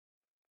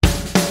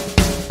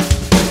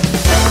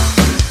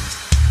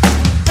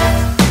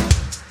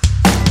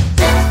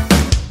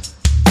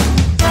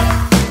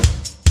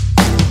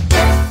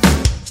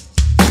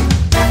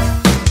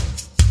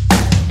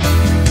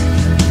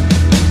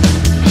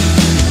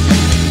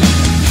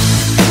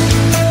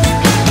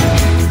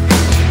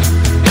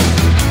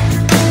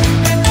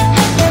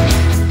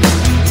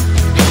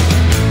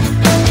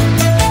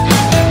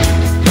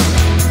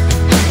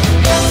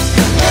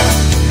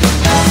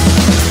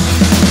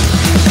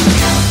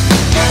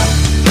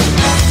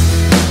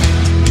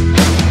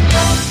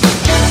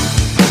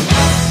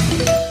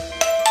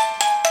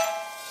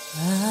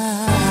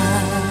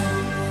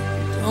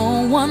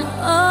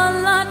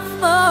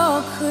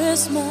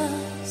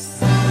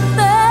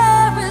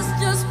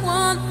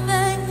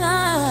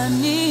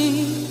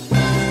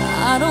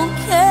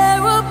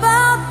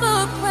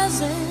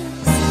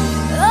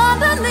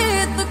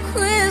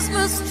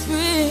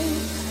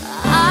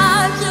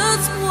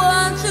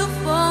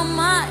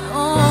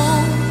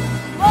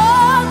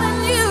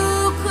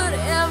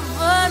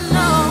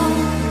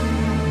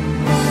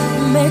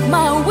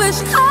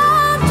wish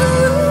come true.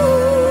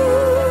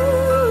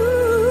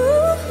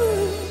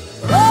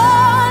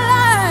 All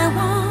I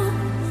want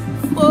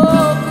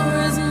for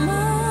Christmas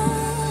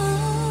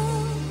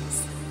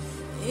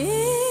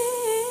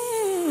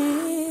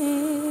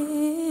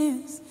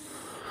is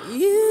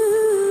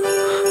you.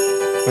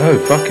 Oh,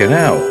 fucking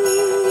hell.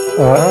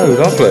 Oh,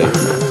 lovely.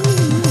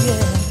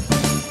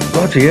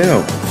 Bloody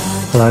hell.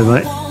 Hello,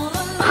 mate.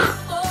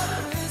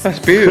 That's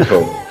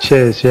beautiful.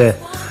 Cheers, yeah.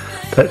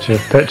 Petra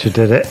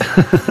did it.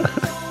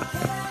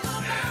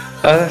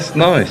 Oh, that's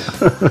nice.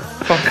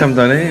 Fuck, I haven't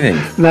done anything.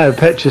 No,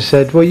 Petra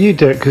said, well, you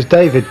do it, because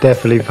David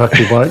definitely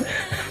fucking won't.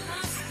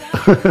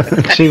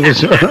 She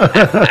was...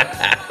 That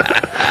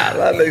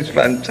looks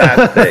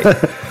fantastic.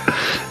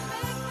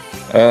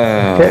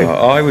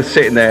 I was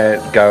sitting there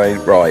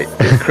going, right,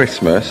 it's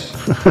Christmas,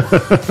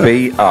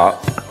 be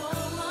up.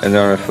 And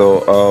then I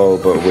thought, oh,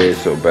 but we're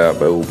sort of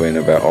about all being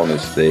about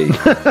honesty.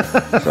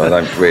 So I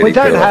don't really We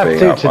don't feel like have being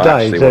to up. today,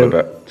 I actually so- want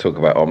to talk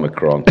about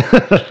Omicron.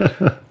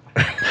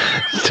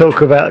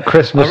 Talk about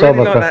Christmas I really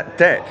Omicron. like that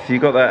depth. You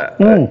got that,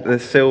 the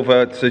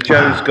silver. So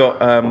Joe's got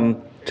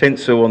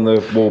tinsel on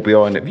the wall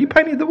behind it. Have you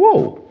painted the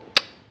wall?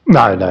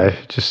 No,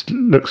 just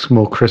looks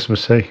more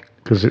Christmassy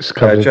because it's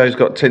covered. Joe's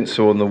got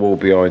tinsel on the wall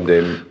behind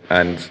him,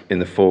 and in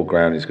the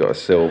foreground he's got a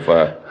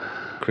silver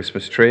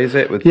Christmas tree, is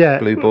it, with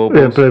blue baubles?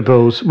 Yeah, blue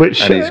balls. Which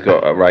and he's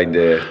got a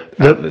reindeer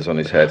antlers on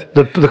his head.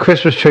 The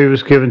Christmas tree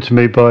was given to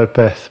me by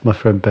Beth, my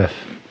friend Beth.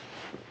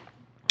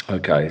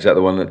 Okay, is that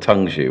the one that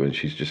tongues you and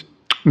she's just...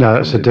 No,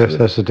 that's a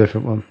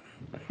different one.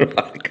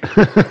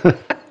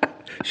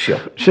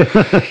 Sure.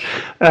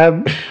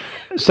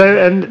 So,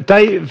 and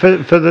Dave,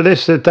 for the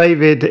listener,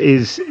 David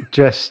is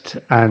dressed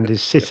and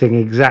is sitting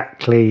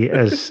exactly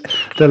as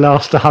the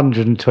last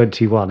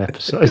 121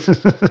 episodes.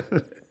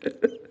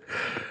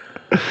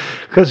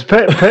 Because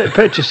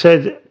Petra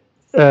said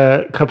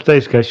a couple of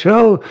days ago,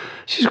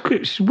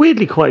 she's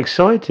weirdly quite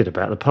excited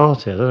about the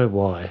party. I don't know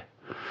why.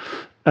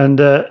 And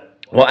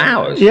what,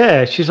 hours?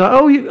 Yeah, she's like,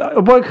 I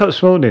woke up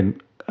this morning,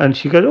 and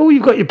she goes,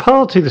 you've got your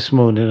party this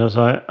morning. I was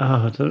like,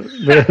 I don't.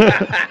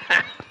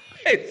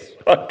 It's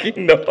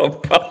fucking not a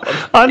party.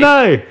 I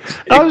know.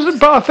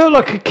 But I felt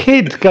like a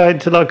kid going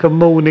to like a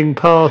morning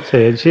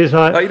party, and she's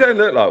like, Oh, you don't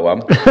look like one.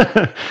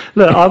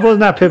 look, I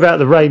wasn't happy about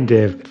the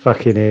reindeer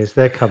fucking ears.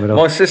 They're coming off.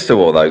 My sister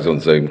wore those on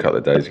Zoom a couple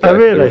of days ago. Oh,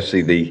 really?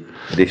 Obviously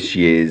this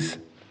year's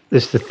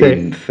This is the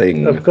thing.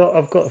 I've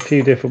got a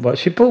few different ones.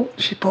 She bought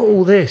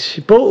all this.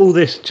 She bought all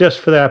this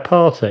just for their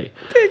party.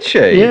 Did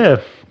she? Yeah.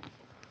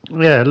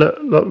 Yeah, look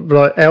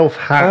like elf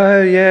hat.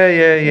 Oh, yeah.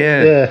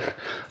 Yeah.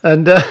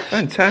 And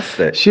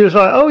fantastic. She was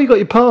like, you got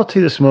your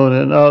party this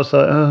morning. And I was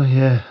like, oh,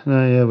 yeah.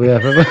 No, yeah, we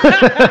haven't.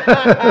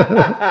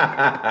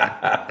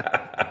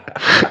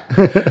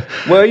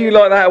 Were you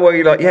like that, or were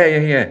you like,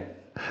 yeah?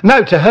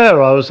 No, to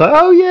her, I was like,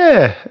 oh,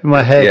 yeah. In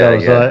my head, I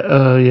was like,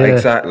 oh, yeah.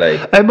 Exactly.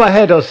 In my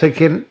head, I was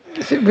thinking,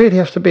 does it really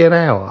have to be an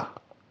hour?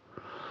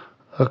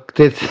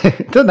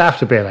 It doesn't have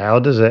to be an hour,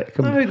 does it?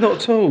 No, not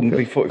at all. It can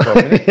be 45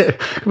 minutes. It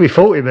could be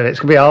 40 minutes.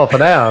 It could be half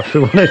an hour if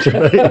we wanted to be.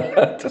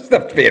 It doesn't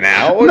have to be an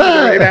hour. What's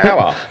an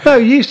hour? No,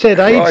 you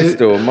said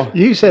ages.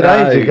 You said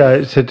ages ago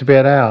it said to be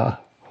an hour.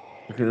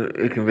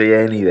 It can be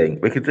anything.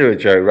 We could do a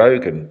Joe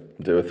Rogan,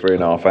 do a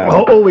 3.5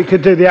 hour. Or we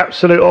could do the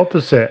absolute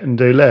opposite and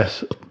do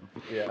less.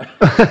 Yeah.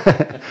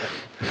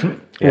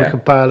 We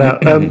could bail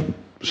out. How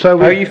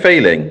are you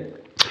feeling?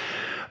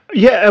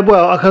 Yeah,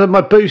 well, I had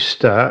my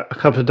booster a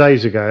couple of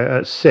days ago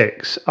at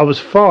 6. I was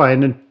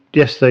fine in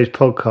yesterday's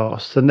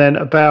podcast, and then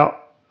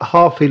about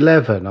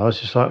 11:30, I was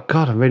just like,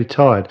 God, I'm really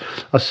tired.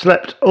 I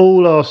slept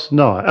all last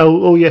night,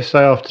 all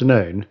yesterday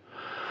afternoon,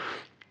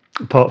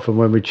 apart from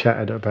when we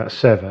chatted at about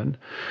 7.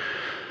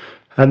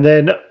 And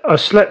then I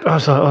slept. I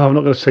was like, I'm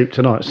not going to sleep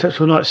tonight. Slept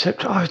all night.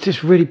 I had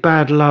this really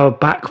bad lower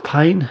back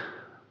pain,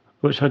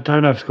 which I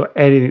don't know if it's got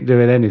anything to do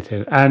with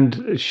anything,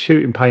 and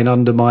shooting pain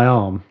under my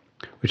arm,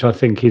 which I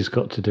think has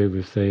got to do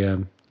with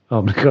the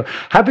oh my God,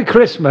 Happy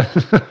Christmas.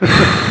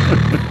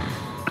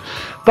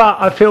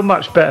 But I feel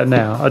much better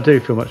now. I do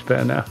feel much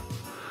better now.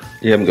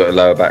 You haven't got a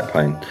lower back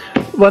pain?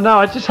 Well, no,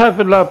 I just had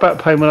a lower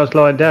back pain when I was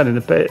lying down in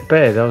the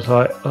bed. I was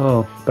like,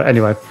 but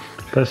anyway,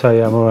 let's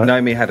say I'm all right.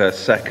 Naomi had her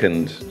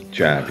second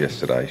jab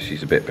yesterday.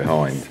 She's a bit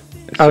behind.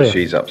 So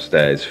she's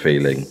upstairs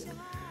feeling...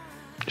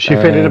 She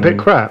feeling a bit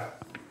crap?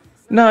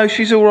 No,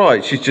 she's all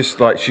right. She's just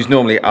like, she's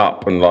normally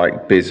up and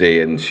like busy,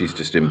 and she's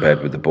just in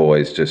bed with the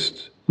boys,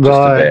 just a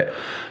bit.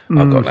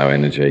 I've got no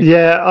energy.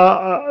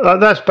 Yeah,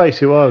 that's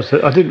basically what I was.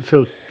 I didn't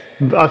feel.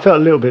 I felt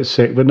a little bit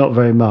sick, but not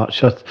very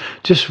much. I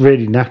just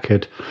really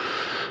knackered.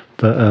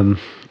 But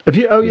have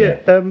you? Oh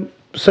yeah.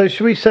 So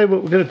should we say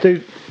what we're going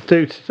to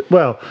do?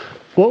 Well,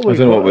 what we? I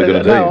don't know what we're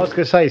going to do. No, I was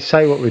going to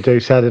say what we do.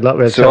 Sounded like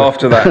we had. So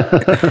after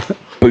that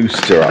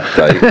booster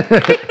update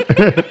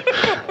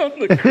on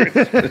the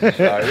Christmas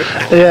show.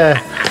 Yeah.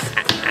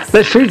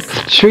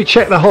 Should we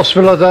check the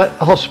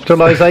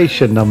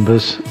hospitalisation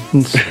numbers?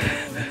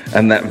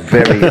 And that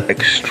very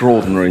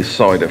extraordinary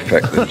side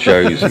effect that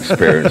Joe's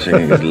experiencing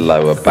in his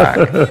lower back.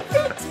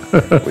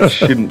 which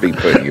shouldn't be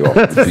putting you off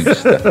the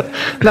booster.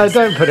 No,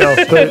 don't put it off.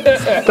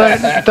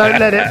 Don't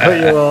let it put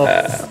you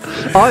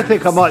off. I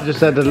think I might just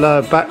have a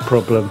lower back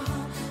problem.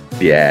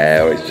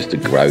 Yeah, or it's just a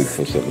growth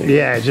or something.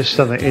 Yeah, just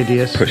something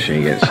hideous.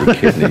 Pushing against your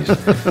kidneys.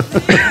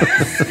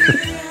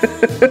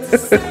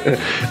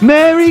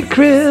 Merry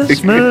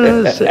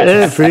Christmas,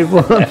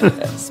 everyone.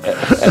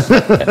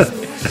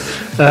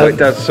 Well, it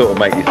does sort of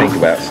make you think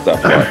about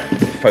stuff like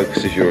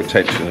focuses your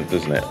attention,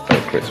 doesn't it,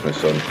 at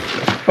Christmas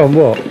On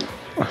what?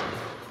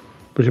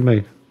 What do you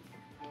mean?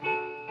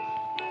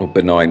 on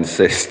benign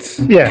cysts.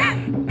 Yeah.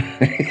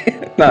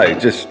 No,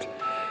 just,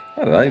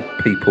 I don't know,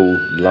 people,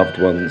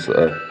 loved ones that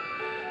are...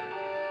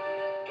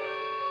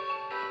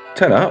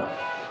 Turn up.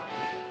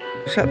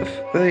 Is that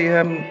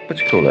the what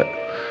do you call it?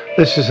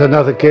 This is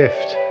another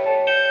gift.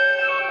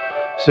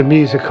 It's a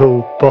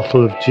musical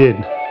bottle of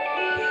gin.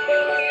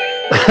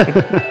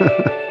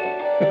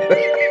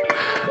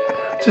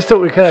 Just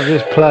thought we could have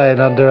this playing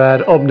under our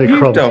Omnicron.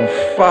 You've done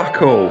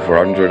fuck all for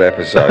 100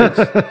 episodes.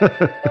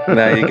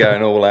 Now you're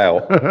going all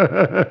out.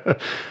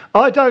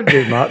 I don't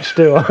do much,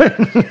 do I?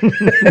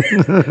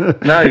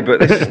 No,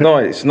 but this is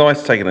nice. It's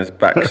nice taking a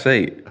back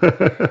seat.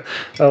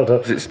 Hold on.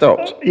 Has it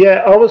stopped?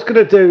 Yeah, I was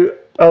going to do...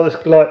 Oh,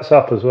 this lights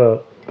up as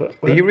well. But,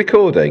 Are you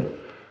recording?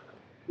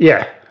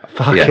 yeah.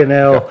 Fucking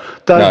hell.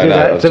 Don't do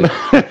that to me.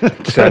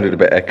 It sounded a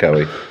bit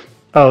echoey.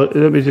 Oh,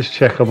 let me just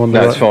check I'm on the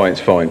No, right... it's fine,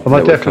 it's fine. Am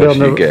I definitely on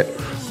the... You get.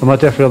 Am I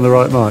definitely on the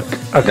right mic?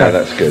 Okay. No,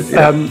 that's good.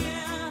 Yeah.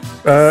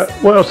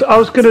 What else? I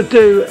was going to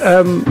do...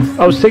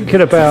 I was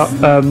thinking about...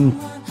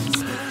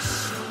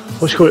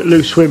 what do you call it?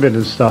 Loose women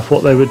and stuff.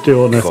 What they would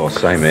do on a... Oh,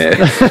 same here.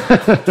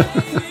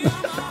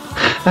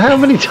 How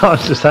many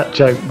times has that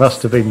joke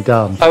must have been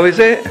done? Oh, is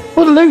it?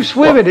 Well, loose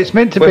women, it's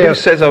meant to be... Who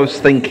says I was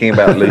thinking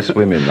about loose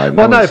women, though?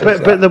 Well, no,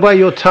 but the way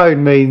your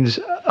tone means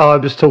I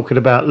was talking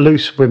about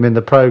Loose Women,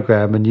 the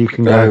programme, and you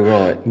can go... Oh,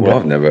 right. Well,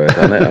 I've never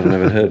done it. I've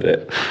never heard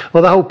it.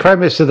 Well, the whole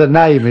premise of the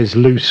name is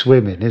Loose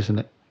Women, isn't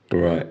it?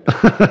 Right.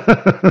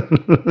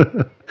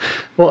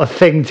 What a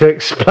thing to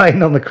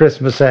explain on the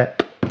Christmas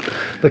ep.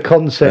 The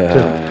concept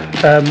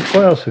of...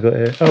 what else have I got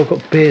here? Oh, I've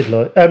got beard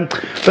light.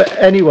 But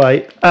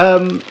anyway...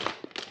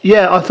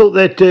 yeah, I thought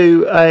they'd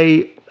do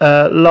a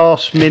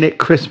last-minute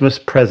Christmas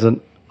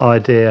present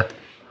idea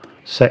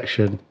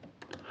section.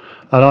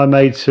 And I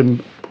made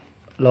some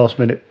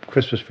last-minute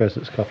Christmas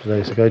presents a couple of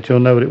days ago. Do you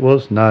all know what it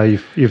was? No,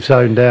 you've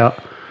zoned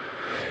out.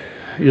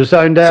 You're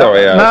zoned out.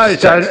 Sorry, no,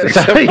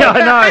 sorry, yeah,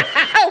 I know.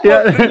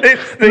 Yeah.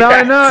 No,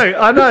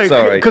 I know.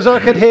 Sorry. Because I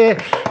could hear...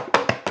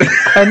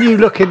 and you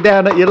looking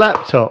down at your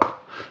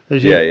laptop.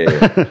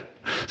 Yeah.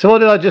 So what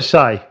did I just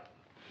say?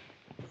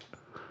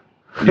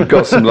 You've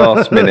got some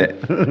last minute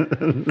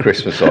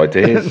Christmas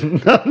ideas.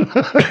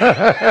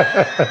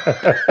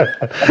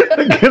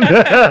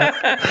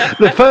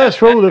 The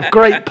first rule of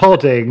great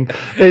podding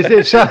is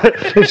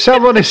if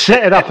someone is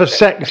setting up a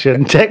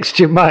section, text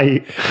your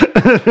mate.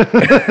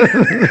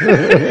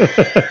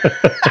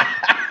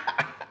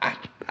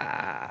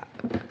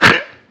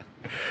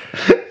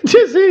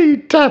 Just hear you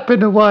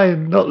tapping away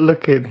and not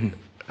looking.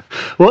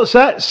 What's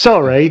that?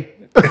 Sorry.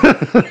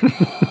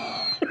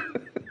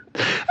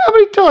 How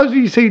many times have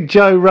you seen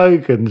Joe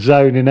Rogan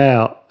zoning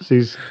out?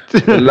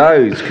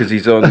 Loads, because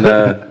he's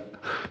on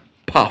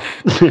puff.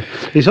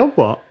 He's on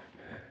what?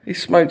 He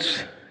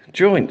smokes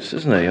joints,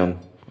 isn't he, on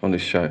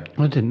his show?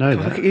 I didn't know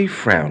that. Look at you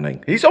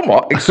frowning. He's on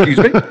what? Excuse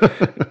me?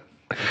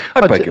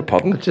 I beg your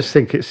pardon. I just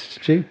think it's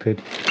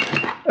stupid.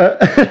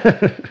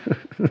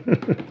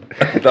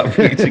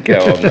 Lovely to go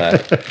on there.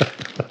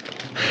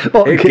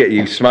 He'd get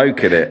you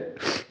smoking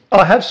it.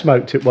 I have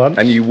smoked it once.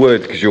 And you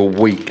would, because you're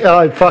weak.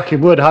 I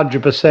fucking would,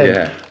 100%.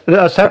 Yeah.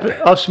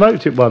 I've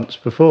smoked it once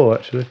before,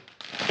 actually.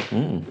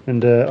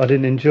 And I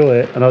didn't enjoy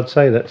it, and I'd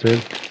say that to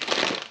him.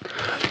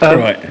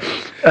 Right.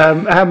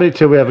 How long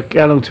till we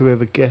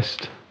have a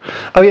guest?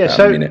 Oh, yeah,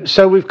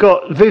 so we've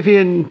got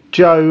Vivian,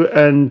 Joe,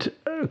 and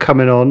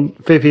coming on.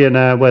 Vivian,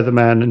 our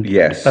weatherman. And,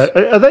 yes.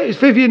 Is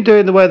Vivian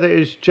doing the weather?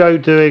 Is Joe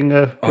doing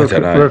a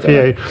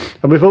review?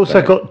 And we've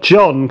also got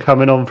John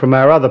coming on from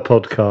our other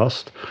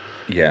podcast.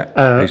 Yeah,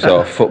 who's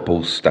our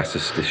football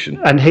statistician.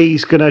 And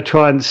he's going to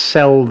try and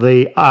sell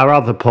our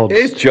other pod.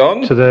 Here's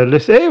John. To the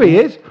list. Here he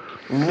is.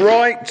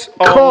 Right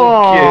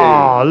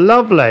on cue.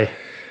 Lovely.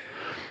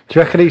 Do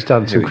you reckon he's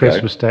done some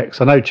Christmas decks?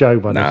 I know Joe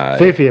won. No.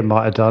 Vivian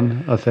might have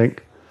done, I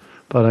think.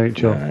 But I don't think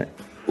John. Right.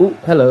 Oh,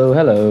 hello.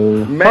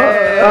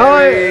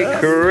 Merry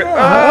Christmas.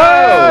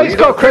 Oh, he's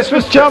got a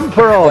Christmas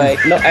jumper on. Wait,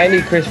 not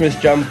any Christmas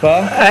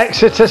jumper.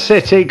 Exeter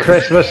City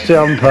Christmas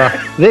jumper.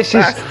 This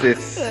is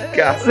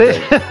disgusting.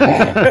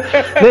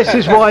 This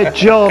is why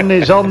John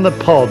is on the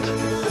pod.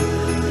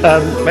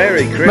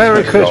 Merry Christmas.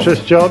 Merry Christmas,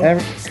 John.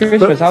 Merry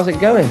Christmas. How's it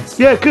going?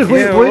 Yeah, because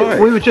we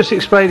were just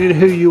explaining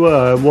who you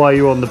were and why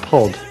you're on the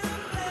pod.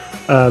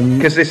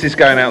 Because this is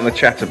going out on the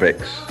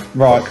Chatterbix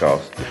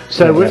podcast.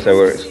 So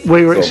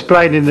we were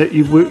explaining that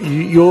you're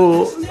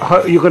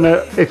going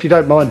to, if you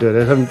don't mind doing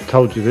it, I haven't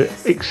told you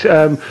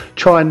that,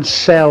 try and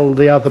sell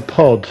the other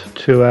pod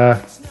to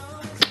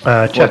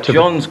Chatterbix.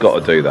 John's got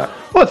to do that.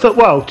 Well, I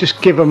thought,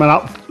 just give them an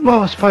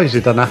Well, I suppose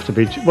it doesn't have to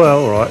be.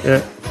 Well, all right,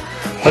 yeah.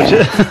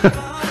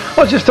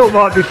 I just thought it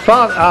might be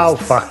fun. Oh,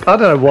 fuck. I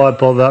don't know why I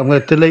bother. I'm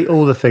going to delete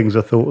all the things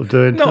I thought of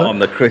doing. Not on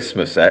the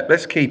Christmas app.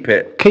 Let's keep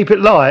it Keep it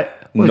light.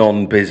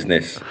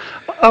 non-business.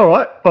 All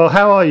right. Well,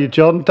 how are you,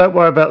 John? Don't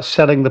worry about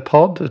selling the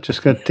pod. I'm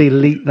just going to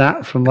delete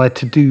that from my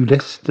to-do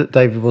list that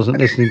David wasn't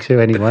listening to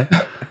anyway.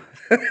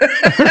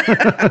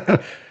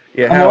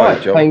 Yeah, I'm how all are right,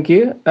 you, John? thank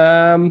you.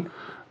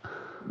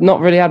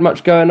 Not really had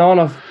much going on.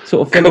 I've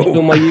sort of finished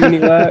all my uni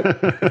work.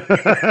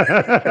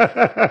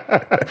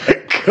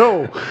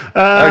 Cool.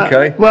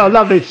 Okay. Well,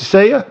 lovely to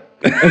see you.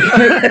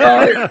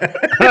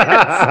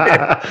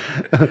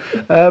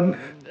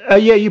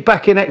 Yeah, you're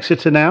back in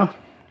Exeter now.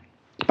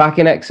 Back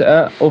in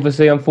Exeter.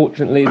 Obviously,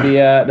 unfortunately,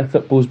 the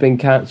football's been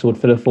cancelled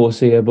for the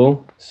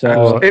foreseeable.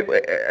 So,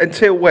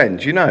 Until when?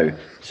 Do you know?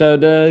 so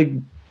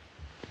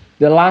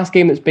the last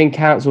game that's been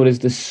cancelled is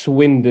the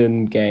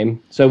Swindon game.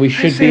 So we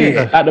should be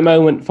it? at the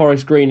moment.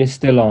 Forest Green is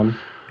still on.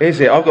 Is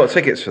it? I've got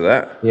tickets for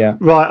that. Yeah.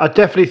 Right, I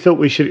definitely thought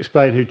we should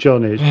explain who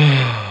John is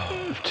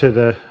to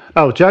the...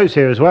 Oh, Joe's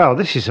here as well.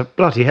 This is a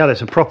bloody hell.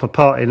 It's a proper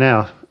party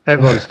now.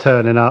 Everyone's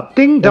turning up.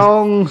 Ding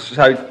dong.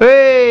 So,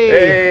 Hey!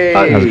 Hey!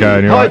 How's it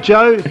going? You Hi, all right?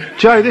 Joe.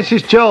 Joe, this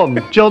is John.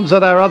 John's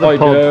on our other Hi,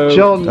 pod. Joe.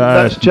 John,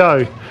 that's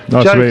Joe.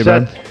 Nice to meet you,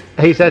 man.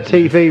 He's our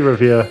TV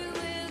reviewer.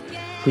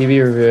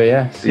 TV reviewer,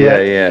 yes.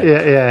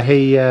 Yeah.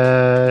 He.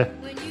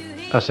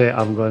 That's it. I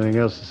haven't got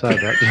anything else to say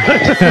about it.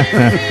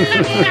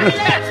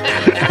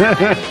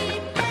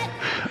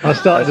 I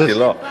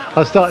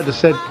started to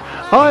say,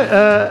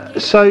 hi.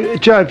 So,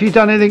 Joe, have you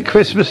done anything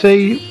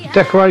Christmassy,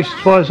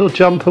 decorations wise or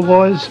jumper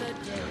wise?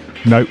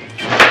 Nope.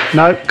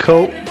 No.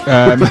 Cool.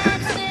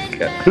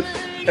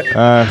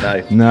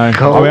 No.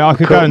 Cool, I mean, I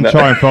could cool. go and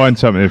try and find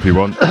something if you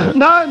want.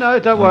 No.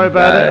 Don't worry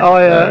about it.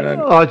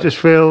 No. I just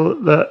feel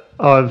that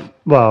I've.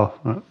 Well,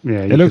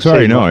 yeah. It looks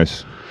very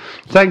nice.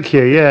 Thank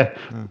you. Yeah.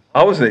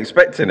 I wasn't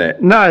expecting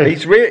it. No.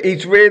 He's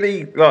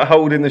really like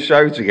holding the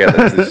show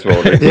together this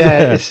morning.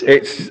 Yeah.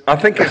 It's. I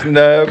think it's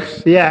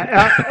nerves.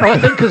 Yeah, I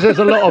think because there's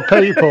a lot of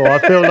people, I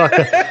feel like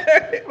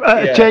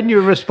a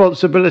genuine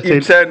responsibility.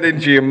 You turned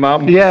into your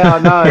mum. Yeah, I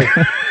know.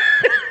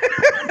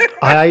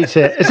 I hate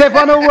it. Is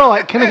everyone all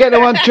right? Can I get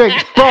one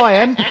drinks?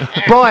 Brian,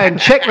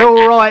 check they're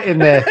all right in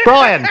there.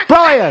 Brian.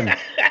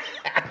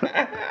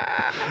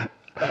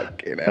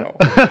 Fucking hell.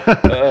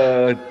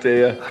 Oh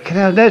dear. Fucking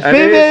hell, there's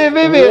And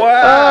Vivian.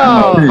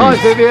 wow. Oh, hi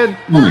Vivian.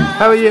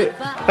 How are you?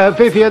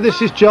 Vivian,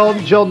 this is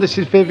John. John, this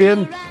is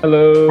Vivian.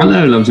 Hello.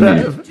 Hello, love to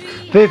meet you.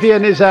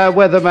 Vivian is our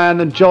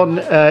weatherman and John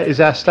is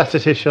our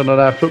statistician on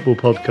our football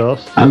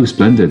podcast. Oh,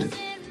 splendid.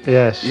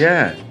 Yes.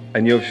 Yeah.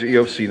 And you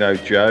obviously know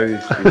Joe. You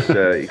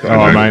got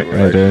Oh, a mate,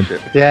 how you doing?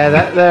 relationship. Yeah,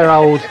 they're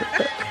old.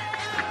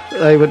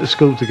 They went to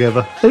school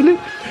together.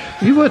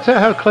 You worked out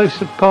how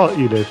close apart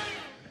you live?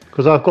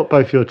 Because I've got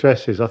both your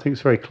addresses. I think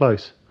it's very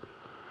close.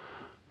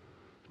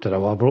 Don't know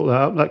why I brought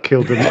that up. That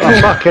killed them.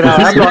 Oh, fucking hell.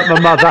 I'm like my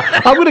mother.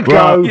 I'm going to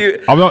go.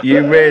 I'm not-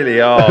 You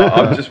really are.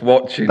 I'm just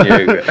watching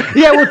you.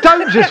 Yeah, well,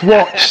 don't just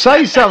watch.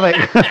 Say something.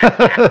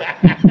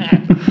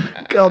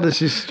 God,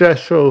 this is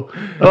stressful.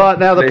 All right,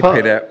 now the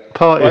Flip it out.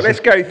 party. Right, let's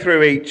go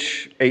through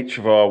each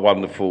of our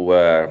wonderful,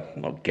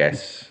 not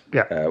guests.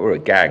 Yeah. We're a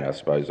gang, I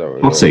suppose. We're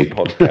Posse. a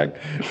pod gang.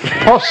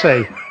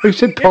 Posse. Who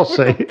said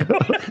posse?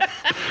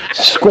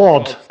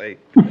 Squad.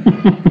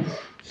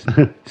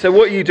 So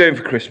what are you doing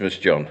for Christmas,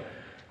 John?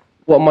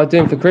 What am I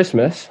doing for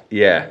Christmas?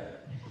 Yeah.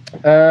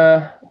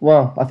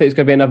 Well, I think it's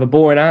going to be another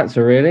boring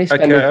answer, really.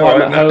 Spending Okay, time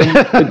all at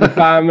right. home with the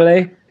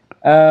family.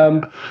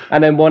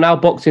 And then, well, now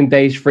Boxing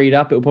Day's freed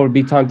up, it'll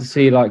probably be time to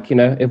see, like, you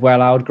know, if we're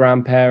allowed,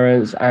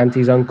 grandparents,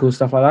 aunties, uncles,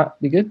 stuff like that.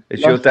 Be good?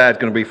 Is your dad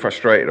going to be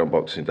frustrated on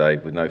Boxing Day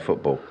with no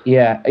football?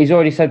 Yeah, he's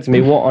already said to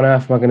me, what on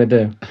earth am I going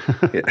to do?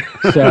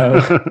 Yeah.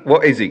 So,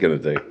 What is he going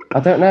to do? I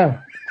don't know.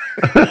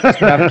 He's going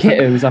to have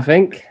kittens, I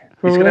think.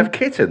 He's going to have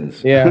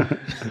kittens. Yeah.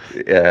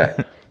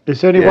 Yeah.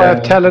 Is there any way Yeah.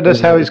 of telling us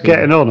how he's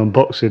getting on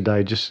Boxing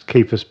Day? Just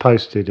keep us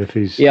posted if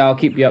he's... Yeah, I'll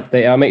keep you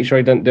updated. I'll make sure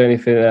he doesn't do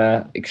anything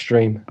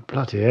extreme.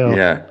 Bloody hell.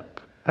 Yeah.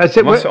 Has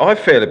it, I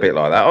feel a bit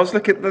like that. I was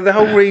looking at the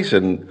whole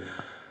reason.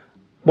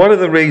 One of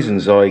the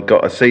reasons I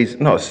got but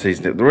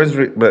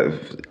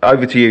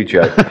over to you,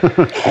 Joe.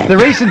 the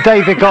reason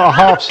David got a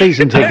half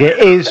season ticket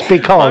is I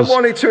because...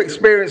 wanted to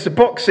experience a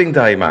Boxing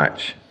Day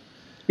match.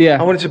 Yeah.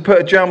 I wanted to put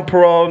a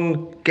jumper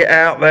on, get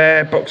out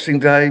there, Boxing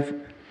Day.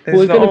 Well,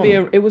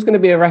 it was going to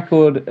be a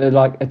record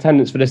like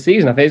attendance for the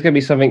season. I think it's going to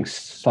be something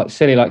like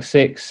silly, like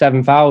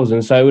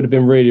 6,000-7,000. So it would have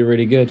been really,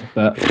 really good.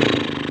 But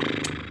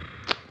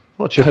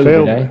Watch a COVID,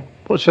 film. eh?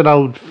 Watch an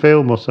old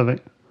film or something.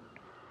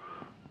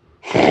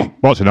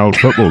 Watch an old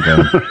football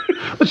game.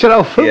 Watch an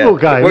old football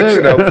game. Watch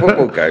an yeah. old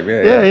football game,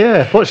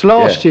 Yeah. Watch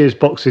last Yeah. year's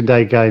Boxing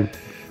Day game.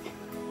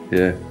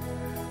 Yeah.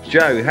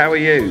 Joe, how are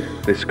you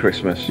this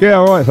Christmas? Yeah,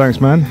 all right,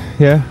 thanks, man.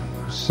 Yeah.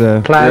 It's,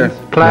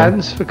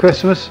 Plans for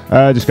Christmas?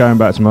 just going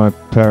back to my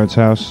parents'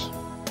 house.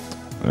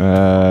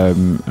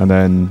 And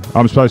then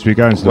I'm supposed to be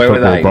going to the Where are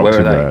football they? Where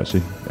Boxing are Day,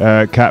 they?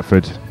 actually.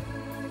 Catford.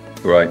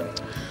 Right.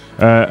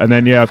 And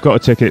then, yeah, I've got a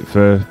ticket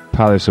for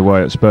Palace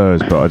away at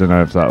Spurs, but I don't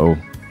know if that'll,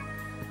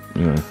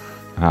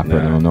 happen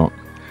No. or not.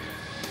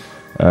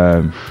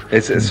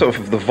 It's sort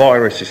of the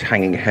virus is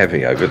hanging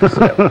heavy over the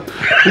set.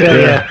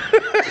 Yeah.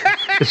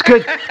 It's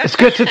good. It's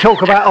good to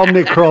talk about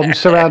Omicron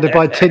surrounded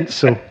by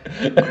tinsel.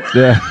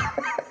 Yeah.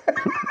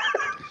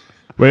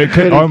 Well, it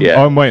could,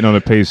 Yeah. I'm waiting on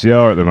a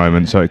PCR at the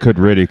moment, so it could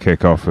really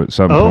kick off at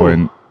some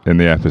point in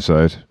the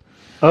episode.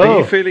 Are you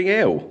Oh, feeling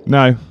ill?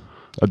 No,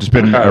 I've just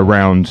been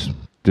around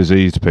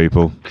diseased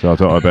people, so I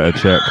thought I'd better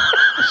check.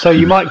 so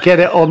you might get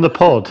it on the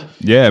pod.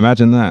 Yeah,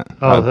 imagine that.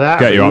 Oh, that's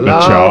get you up the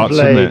charts,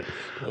 lovely. wouldn't it?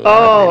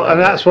 Oh, and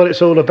that's what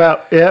it's all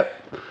about. Yep.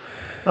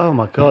 Oh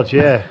my God,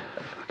 yeah.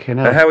 Fucking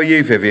hell. How are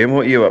you, Vivian?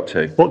 What are you up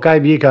to? What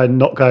game are you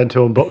not going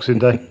to on Boxing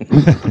Day?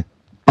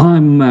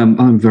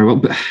 I'm very well.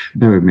 But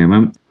bear with me a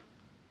moment.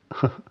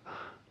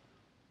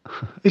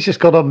 He's just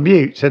got on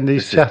mute and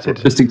he's chatted.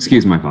 Just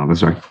excuse my father.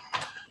 Sorry.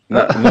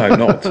 No,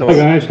 not at all. Hi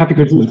guys, happy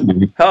Christmas.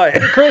 Hi.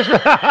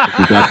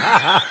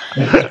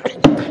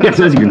 Yes,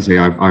 as you can see,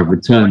 I've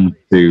returned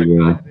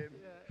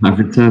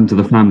to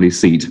the family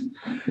seat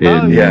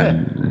in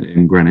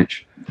in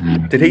Greenwich.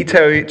 Did he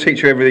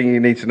teach you everything you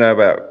need to know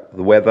about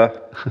the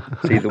weather?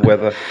 See the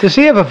weather? Does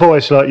he have a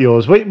voice like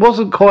yours? Well, it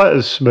wasn't quite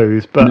as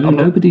smooth, but No,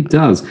 nobody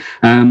does. He's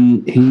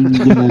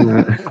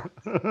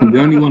the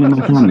only one in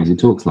my family who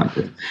talks like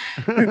this.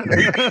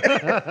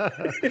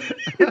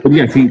 But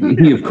yes,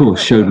 he of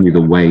course showed me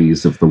the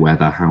ways of the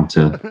weather, how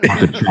to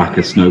track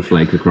a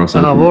snowflake across.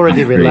 I'm open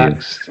already country,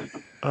 relaxed.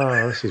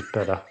 Oh, this is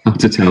better. How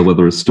to tell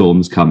whether a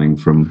storm's coming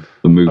from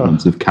the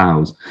movements of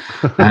cows.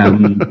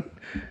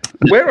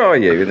 Where are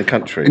you in the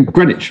country?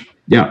 Greenwich,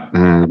 yeah,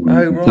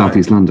 right.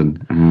 southeast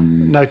London.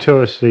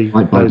 Notoriously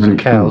Right by loads of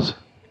Greenwich cows.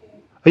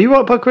 Are you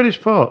right by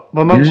Greenwich Park?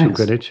 My mum's from Yes.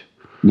 Greenwich.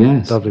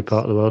 Yes, Lovely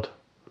part of the world.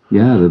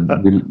 yeah.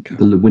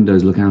 The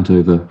windows look out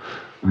over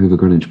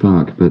Greenwich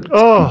Park, but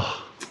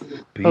Oh,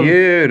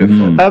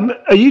 Beautiful.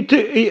 are you?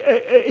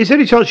 Is there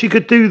any chance you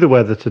could do the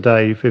weather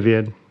today,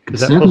 Vivian? Is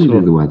that certainly possible?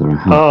 do the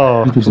weather.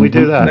 Oh, can we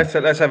do that?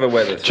 Let's have a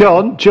weather.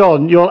 John,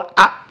 you'll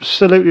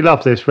absolutely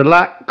love this.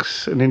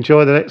 Relax and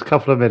enjoy the next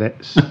couple of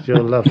minutes.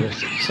 You'll love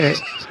this.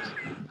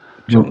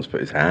 John's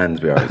put his hands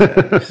behind his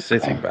head. He's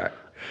sitting back.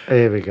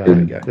 Here we go.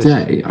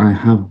 Today, I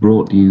have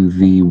brought you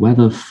the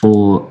weather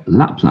for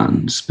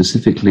Lapland,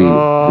 specifically.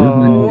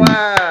 Wow,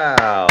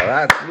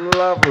 that's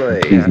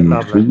lovely.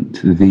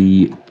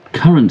 The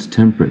current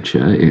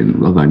temperature in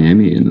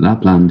Rovaniemi in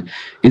Lapland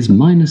is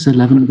minus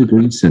 11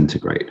 degrees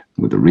centigrade,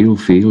 with a real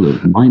feel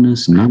of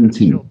minus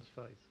 19.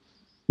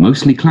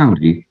 Mostly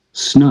cloudy,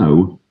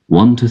 snow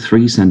 1 to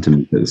 3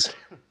 centimeters.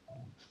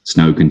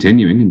 Snow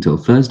continuing until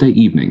Thursday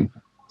evening.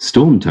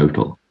 Storm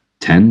total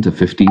 10 to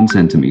 15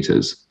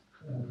 centimeters.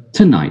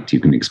 Tonight, you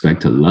can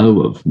expect a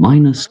low of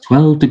minus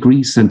 12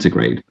 degrees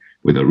centigrade,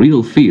 with a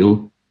real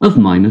feel of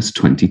minus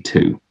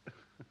 22.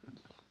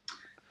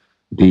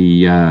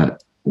 The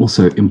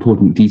also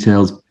important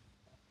details: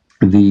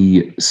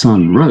 the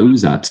sun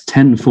rose at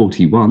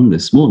 10:41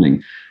 this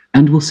morning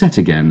and will set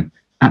again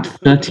at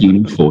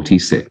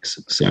 13:46.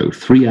 So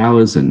 3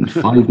 hours and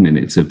 5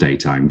 minutes of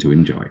daytime to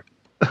enjoy.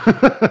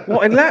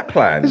 What, in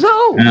Lapland? Is that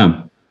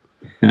all?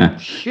 Yeah,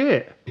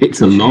 Shit.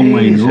 it's a long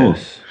way north.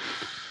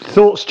 Jesus.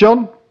 Thoughts,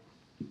 John?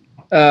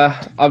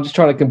 I'm just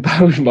trying to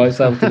compose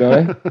myself, to be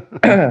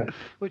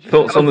honest.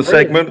 Thoughts on the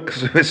segment?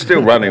 Because we're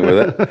still running with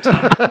it.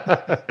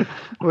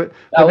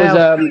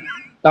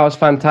 That was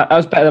fantastic. That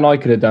was better than I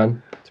could have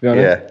done, to be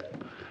honest.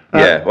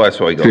 Yeah, well, that's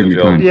why he got the Truly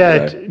job. kind.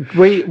 Yeah, you know.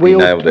 we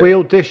nailed it.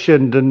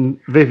 auditioned and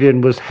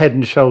Vivian was head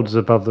and shoulders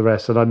above the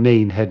rest, and I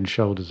mean head and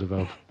shoulders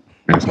above.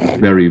 It's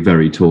very,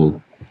 very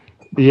tall.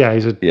 Yeah,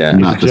 he's a Yeah.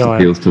 And that just giant.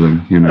 appeals to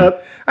them, you know.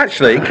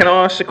 Actually, can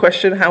I ask the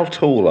question? How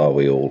tall are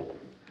we all?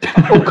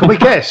 Oh, can we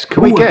guess?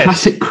 Can we Ooh, a guess?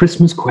 classic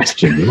Christmas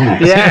question,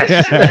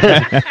 yes.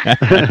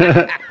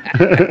 Yes.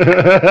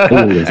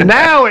 Always.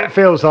 Now it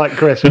feels like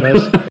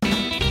Christmas.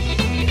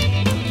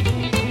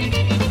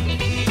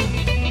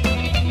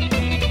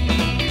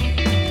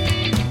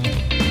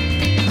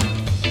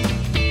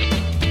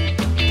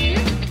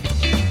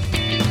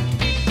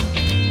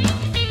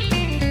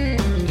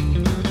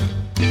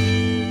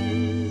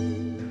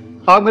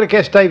 I'm going to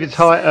guess David's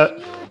height at,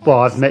 well,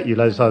 I've met you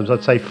loads of times,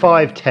 I'd say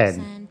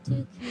 5'10".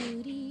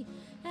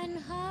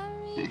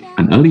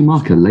 An early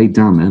marker laid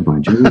down there by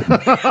Julian.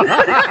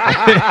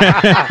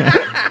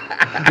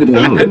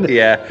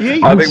 Yeah, You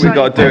I even think we've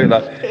got to do it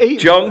say- like...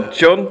 John,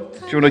 do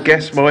you want to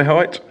guess my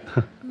height?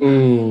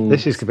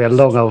 This is going to be a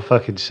long old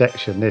fucking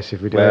section, this,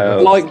 if we do Well-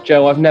 it. Like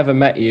Joe, I've never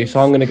met you,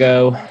 so I'm going to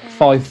go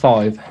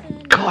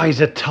 5'5". God,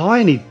 he's a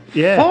tiny,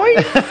 yeah.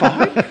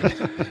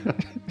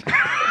 5'5"?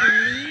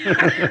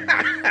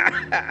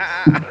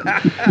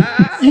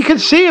 You can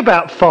see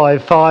about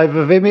 5'5"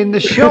 of him in the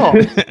shop.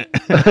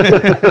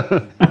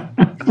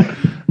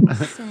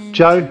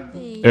 Joe,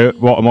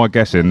 What am I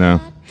guessing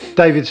now?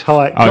 David's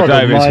height. Oh,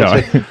 God David's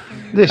almighty. height.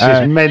 This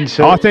is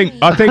mental. I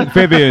think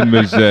Vivian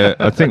was.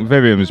 I think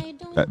Vivian was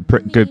a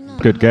pretty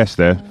good guess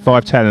there.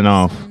 5'10" and a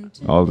half.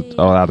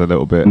 I'll add a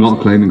little bit. I'm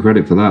not claiming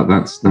credit for that.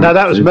 That's No,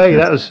 that was me.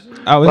 That was.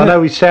 Oh, was I it? know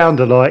we sound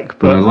alike,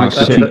 but I like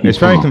that's the it. cheeky It's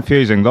very part.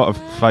 confusing. A lot of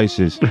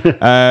faces.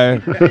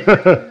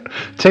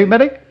 Too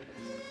many?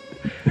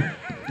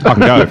 I can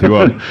go if you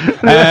want.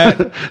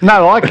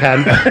 No, I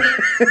can.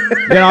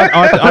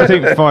 I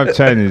think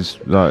 5'10" is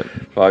like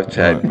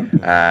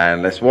 5'10",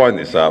 and let's wind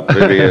this up,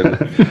 Vivian.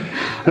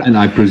 And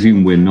I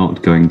presume we're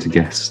not going to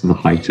guess the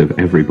height of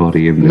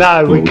everybody in this.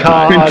 No, we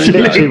can't. I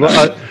literally.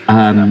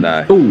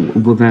 No. Oh,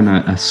 well then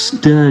a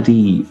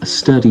sturdy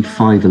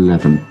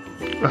 5'11".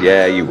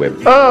 Yeah, you win.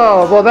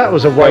 Oh, well, that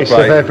was a waste of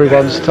Bye-bye.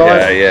 everyone's Yeah,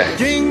 time. yeah.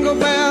 Jingle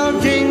bell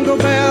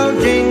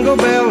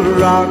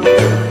rock.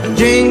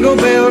 Jingle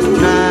bell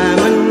time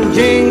and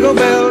jingle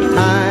bell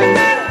time.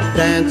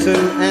 Dancing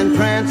and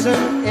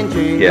prancing in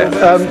jingle Yeah.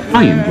 bells.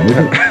 I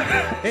enjoyed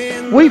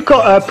it. We've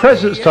got a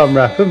presents time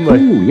wrap, haven't we?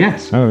 Oh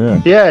yes. oh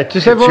yeah. Yeah,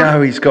 does everyone...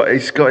 Joe, he's got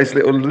his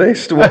little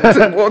list. What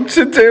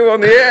to do on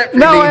the app?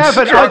 No, He I needs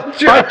haven't.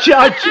 structure.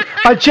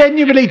 I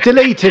genuinely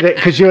deleted it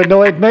because you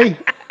annoyed me.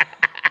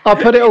 I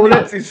put it all in.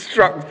 It's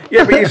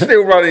yeah, but you're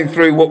still running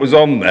through what was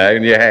on there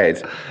in your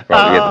head.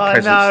 Right, we had the Oh,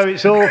 presents. no,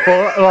 it's awful.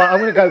 Right, I'm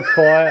going to go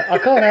quiet. I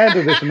can't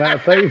handle this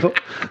amount of people.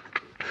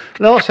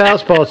 Last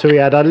house party we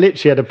had, I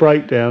literally had a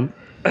breakdown.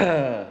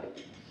 Right,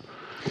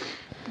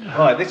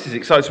 this is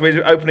exciting. So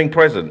we're opening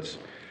presents.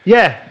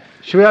 Yeah.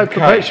 Should we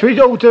open? Okay. Should we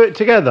all do it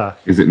together?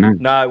 Is it now?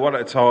 No, one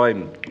at a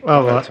time.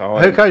 All One right. at a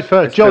time. Who goes first?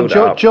 Let's John, build it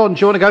up. John, do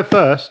you want to go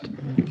first?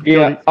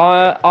 Yeah,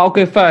 I'll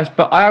go first,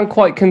 but I am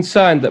quite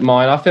concerned at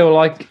mine. I feel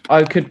like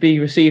I could be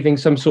receiving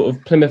some sort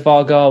of Plymouth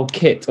Argyle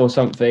kit or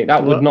something.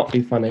 That would not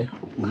be funny.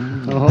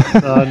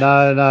 Oh,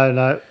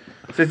 no.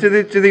 So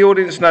do the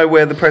audience know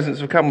where the presents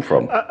have come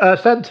from?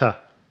 Santa.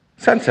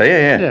 Santa,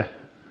 yeah. Yeah.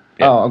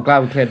 Oh, I'm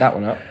glad we cleared that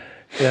one up.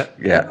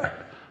 Yeah.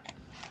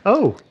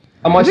 Oh.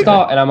 Am I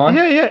starting, am I?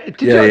 Yeah.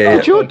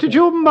 Yeah. Did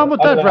your mum or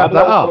dad wrap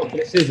that up?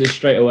 This is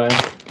straight away.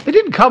 It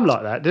didn't come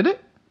like that, did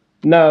it?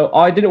 No,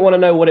 I didn't want to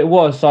know what it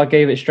was, so I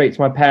gave it straight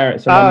to my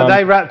parents. And my Oh, mum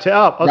they wrapped it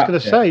up. I was wrapped going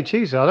to it. say,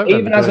 geez, I don't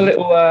even remember has a doing it.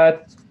 little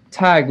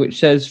tag which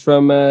says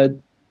from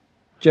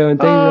Joe and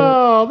David.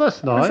 Oh, that's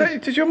Is nice.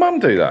 that- Did your mum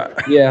do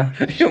that? Yeah.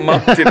 Your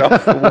mum did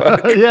off for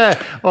work.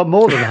 Yeah, well,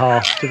 more than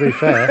half, to be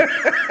fair.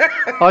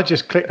 I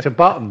just clicked a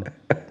button.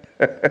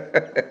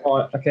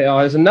 Right, okay,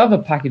 there's another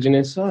packaging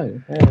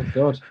inside. Oh,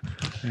 God.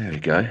 There we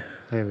go.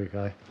 Here we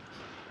go.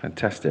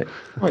 Fantastic.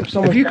 Right,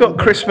 Have you got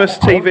Christmas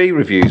TV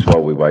reviews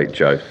while we wait,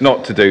 Joe?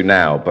 Not to do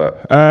now,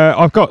 but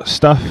I've got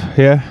stuff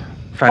here.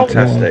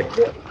 fantastic.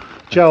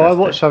 Joe, I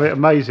watched something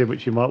amazing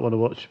which you might want to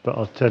watch, but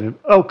I'll tell him.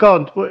 Oh,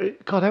 God,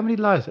 God, how many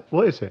layers?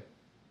 What is it?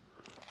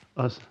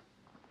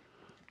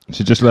 It's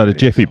just a load of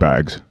Jiffy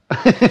bags.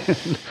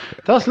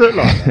 Does look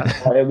like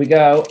that. Right, here we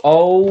go.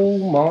 Oh,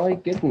 my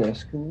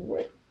goodness.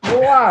 Great.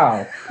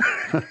 Wow.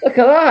 Look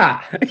at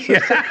that.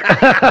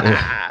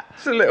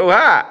 It's a little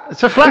hat.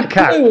 It's a flat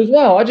cap. Blue as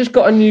well. I just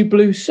got a new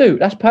blue suit.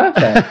 That's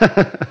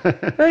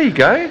perfect. There you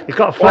go. You've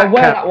got a I'll flat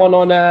wear cap. that one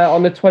on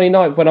the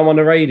 29th when I'm on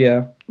the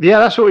radio. Yeah,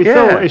 that's what we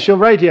Yeah. thought. It's your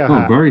radio Oh,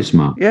 hat. very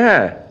smart.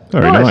 Yeah.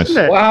 Very nice.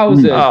 Isn't it?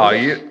 Wowzers. Oh,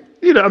 you.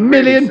 You know, $1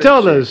 million.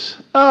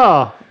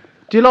 Oh,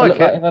 do you I like look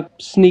like it? a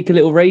sneaky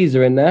little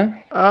razor in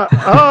there.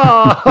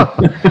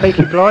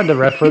 Peaky Blinder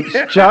reference.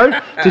 Joe,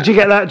 did you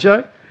get that,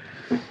 Joe?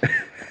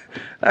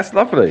 That's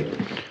lovely.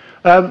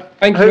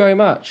 Thank you very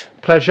much.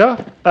 Pleasure.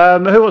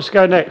 Who wants to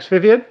go next?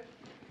 Vivian?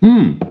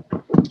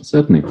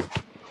 Certainly.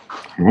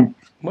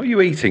 What are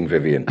you eating,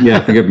 Vivian?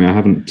 Yeah, forgive me, I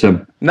haven't.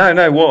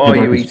 No. What are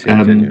you eating?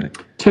 Genuinely?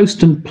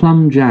 Toast and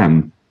plum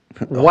jam.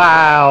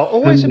 Wow.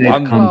 Always a bit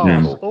Homemade class. plum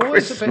jam.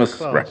 Always a bit Christmas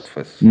class.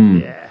 breakfast.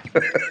 Yeah.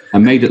 I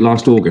made it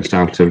last August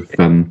out of.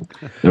 There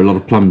are a lot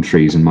of plum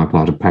trees in my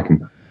part of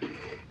Peckham.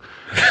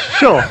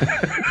 Sure.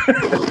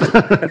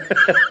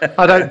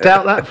 I don't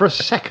doubt that for a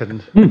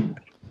second.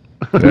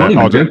 Not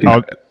even joking.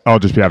 I'll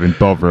just be having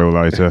Bovril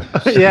later.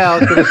 Yeah, I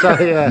was going to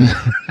say, yeah.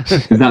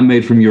 Is that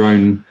made from your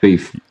own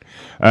beef?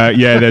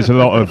 Yeah, there's a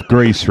lot of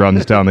grease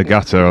runs down the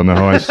gutter on the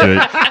high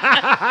street.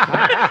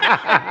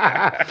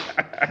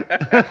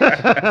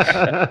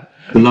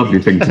 It's a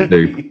lovely thing to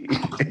do.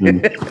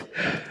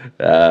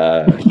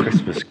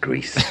 Christmas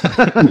grease.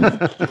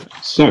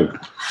 So,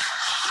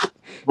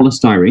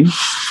 polystyrene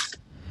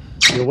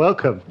You're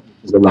welcome.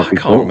 is a lovely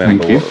I can't thought.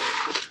 remember Thank you. what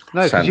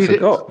No, because Santa you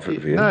got for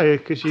Vivian. No,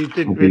 because you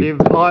didn't really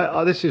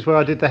invite. This is where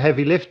I did the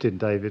heavy lifting,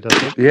 David. I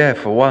think. Yeah,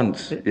 for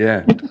once.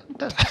 Yeah.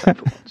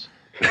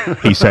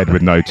 He said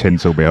with no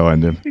tinsel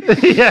behind him.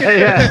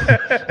 yeah.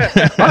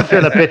 I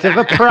feel a bit of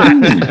a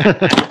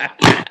prat.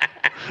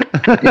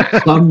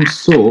 Some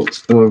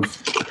sort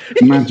of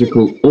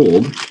magical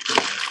orb,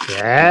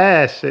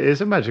 Yes, it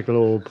is a magical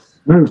orb.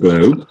 snow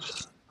globe,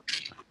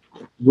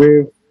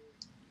 with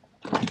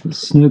a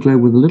snow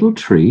globe with a little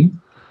tree,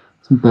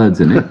 some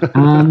birds in it,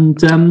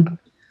 and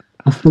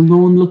a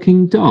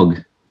forlorn-looking dog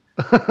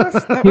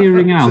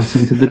peering out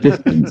into the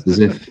distance as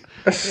if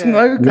A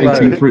snow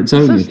waiting globe. for its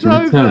owner It's a to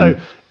snow return. globe.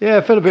 Yeah,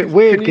 I feel a bit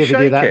weird Can you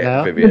giving you shake that it,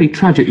 now. Vivian? Really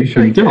tragic-looking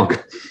Shake it. dog.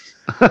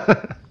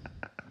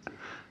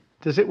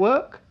 Does it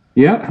work?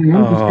 Yeah, hang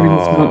on, just getting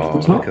this up to Oh, the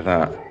look top. at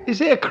that. Is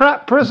it a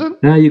crap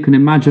present? There you can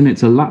imagine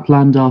it's a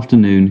Lapland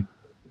afternoon,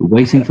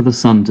 waiting for the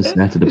sun to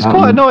set at It's about.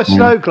 quite a nice lunchtime.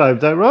 snow globe,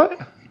 though, right?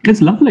 It's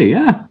lovely,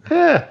 yeah.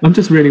 Yeah. I'm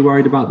just really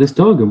worried about this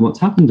dog and what's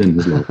happened in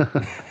his life.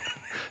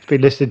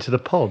 been listening to the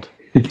pod.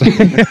 Oh,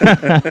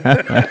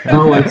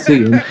 I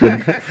see.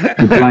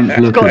 The blank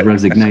look of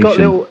resignation. It's got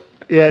little,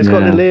 it's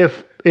got little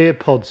ear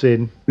pods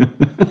in.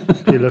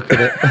 If you look at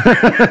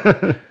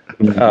it.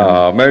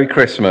 Oh, Merry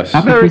Christmas.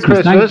 Merry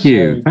Christmas. Thank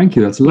you. Thank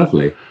you. That's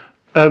lovely.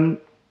 Joe,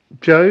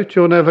 do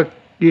you want to have a...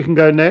 You can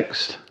go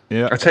next.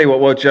 Yeah. I tell you what,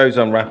 while Joe's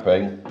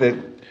unwrapping,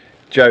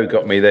 Joe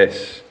got me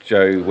this.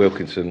 Joe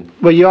Wilkinson.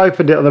 Well, you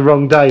opened it on the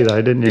wrong day,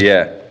 though, didn't you?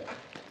 Yeah.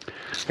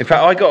 In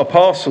fact, I got a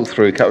parcel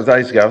through a couple of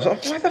days ago. I was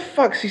like, why the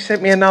fuck's he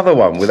sent me another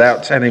one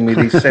without telling me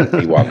he sent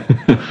me one?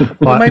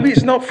 Well, maybe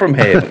it's not from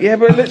him. Yeah,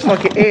 but it looks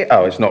like it is.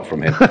 Oh, it's not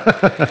from him.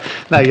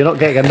 No, you're not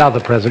getting another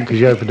present because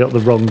you opened it on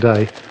the wrong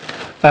day.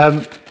 Do you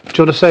want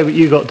to say what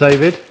you got,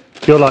 David?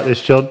 You're like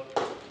this, John.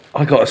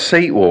 I got a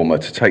seat warmer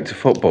to take to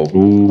football.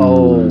 Ooh.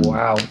 Oh,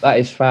 wow. That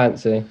is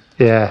fancy.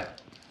 Yeah.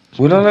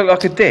 Would I look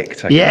like a dick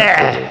taking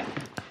Yeah.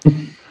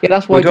 Yeah,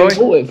 that's why Would they I?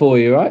 bought it for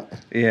you, right?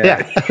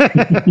 Yeah.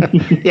 Yeah.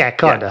 Yeah,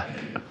 kind of.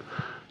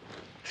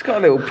 It's got a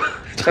little...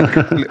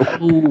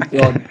 Oh,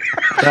 God.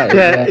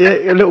 That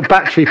is, Yeah, a little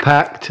battery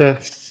pack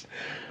to...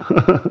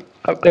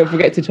 Don't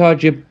forget to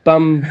charge your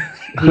bum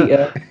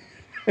heater.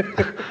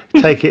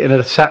 Take it in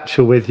a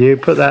satchel with you.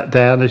 Put that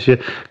down as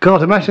you...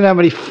 God, imagine how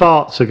many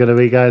farts are going to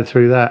be going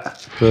through that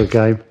for a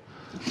game.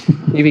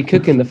 You'd be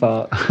cooking the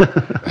fart.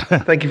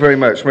 Thank you very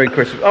much. Merry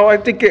Christmas. Oh, I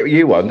did get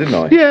you one, didn't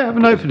I? Yeah, I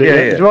haven't opened it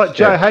yet. Yeah. Right,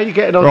 Joe, Yeah. how are you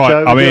getting on, Right,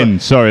 Joe? I'm in.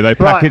 Sorry, they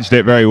packaged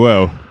it very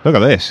well. Look at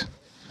this.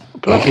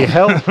 Bloody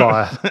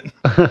hellfire.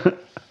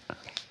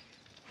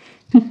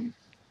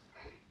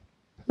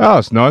 Oh,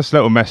 it's nice.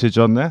 Little message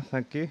on there.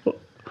 Thank you.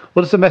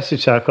 What does the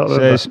message say? I can't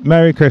remember. Says,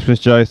 Merry Christmas,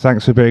 Joe.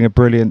 Thanks for being a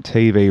brilliant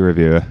TV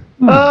reviewer.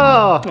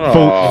 Oh,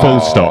 Full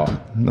stop.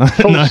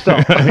 full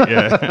stop.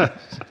 Yeah.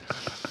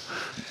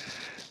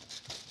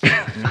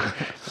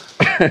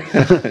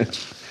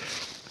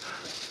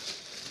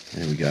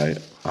 Here we go.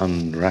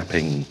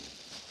 Unwrapping.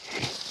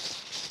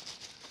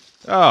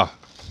 Oh,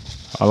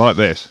 I like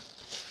this.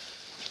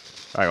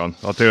 Hang on,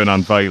 I'll do an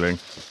unveiling.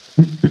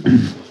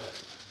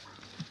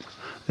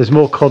 There's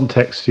more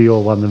context to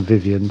your one than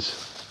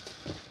Vivian's.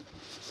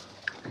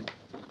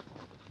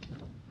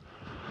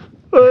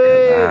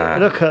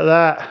 Look at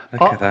that.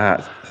 Look at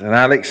that. It's an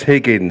Alex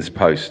Higgins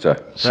poster.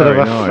 Sort Very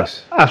of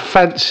nice. a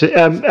fancy.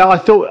 I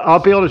thought, I'll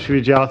be honest with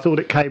you, Joe, I thought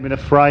it came in a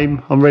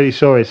frame. I'm really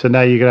sorry. So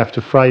now you're going to have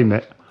to frame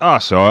it. Oh,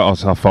 so I'll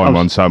find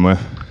one somewhere.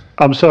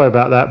 I'm sorry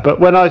about that. But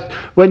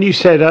when you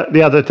said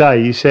the other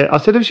day, I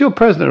said, if your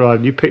present arrived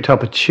and you picked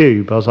up a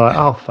tube, I was like,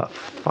 oh, for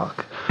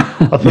fuck.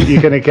 I thought you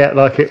were going to get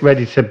like it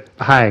ready to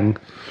hang.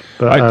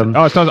 But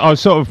I was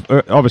sort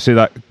of, obviously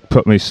that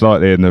put me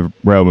slightly in the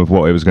realm of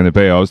what it was going to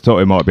be. I thought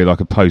it might be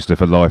like a poster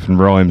for Life and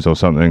Rhymes or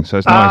something. So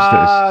it's nice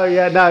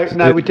that it's...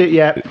 no, we did,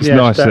 yeah. It's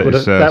nice that would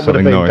it's, have been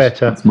something nice.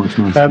 better. It's much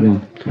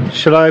nicer.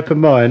 Shall I open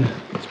mine?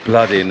 It's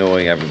bloody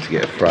annoying having to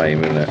get a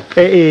frame, isn't it?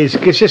 It is.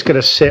 It's just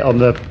going to sit on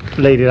the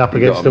leaning up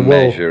You've against got the to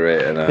wall. measure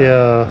it. And,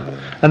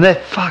 Yeah, and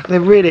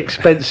they're really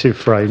expensive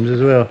frames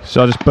as well.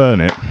 So I just burn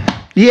it.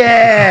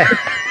 Yeah,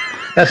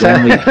 that's how.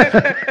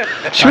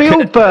 Should we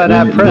all burn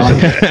our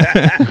presents?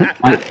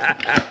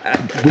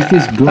 With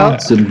this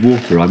glass and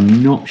water,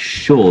 I'm not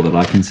sure that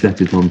I can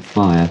set it on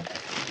fire.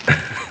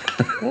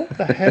 What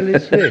the hell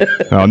is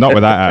this? Oh, not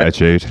with that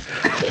attitude.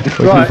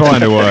 We Right. can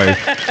find a way.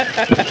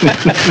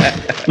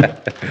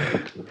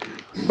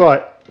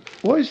 Right,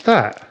 what is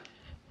that?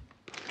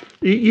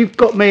 You've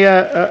got me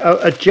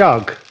a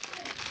jug,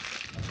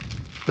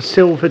 a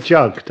silver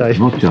jug, Dave.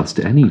 Not just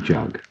any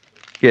jug.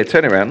 Yeah,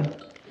 turn it around.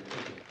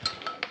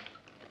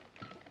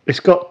 It's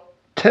got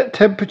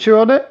temperature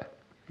on it.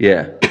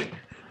 Yeah.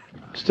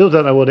 Still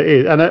don't know what it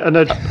is. And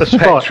a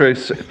spot.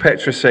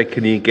 Petra said,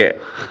 can you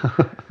get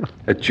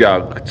a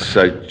jug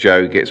so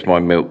Joe gets my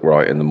milk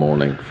right in the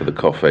morning for the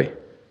coffee?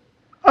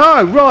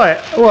 Oh,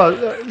 right. Well,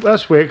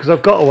 that's weird because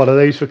I've got one of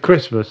these for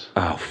Christmas.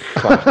 Oh,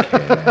 fuck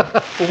yeah.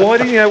 Well, why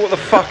didn't you know what the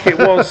fuck it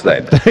was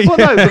then? Well,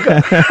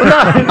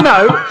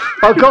 no,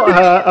 I got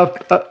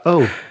her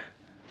oh,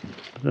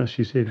 no,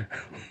 she's in.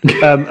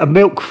 A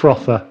milk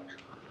frother.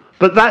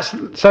 But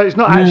so it's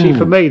not actually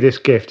for me, this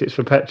gift, it's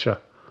for Petra.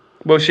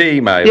 Well, she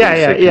emailed Yeah,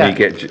 and said, yeah.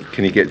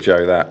 Can you get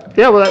Joe that?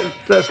 Yeah, well,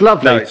 that's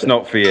lovely. No, it's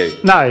not for you.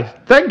 No,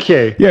 thank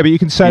you. Yeah, but you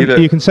can send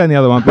the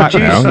other one back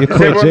now. Your Does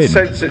quid's everyone in.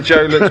 sense that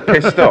Joe looks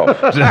pissed off?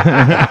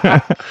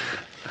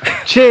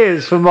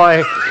 Cheers for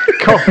my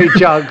coffee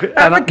jug.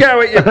 Have a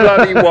go at your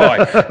bloody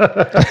wife.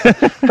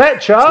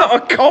 Petra,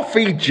 Not a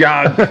coffee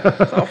jug.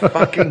 It's not a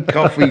fucking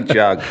coffee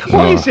jug.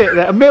 what is it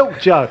then? A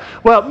milk jug.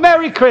 Well,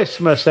 Merry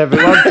Christmas,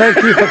 everyone. Thank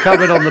you for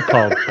coming on the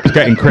pod. It's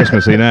getting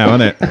Christmassy now,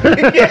 isn't it?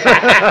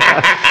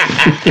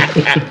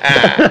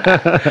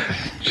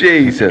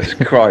 Jesus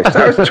Christ.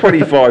 That was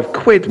 25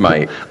 quid,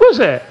 mate. Was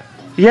it?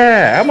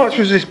 Yeah, how much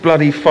was this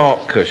bloody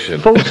fart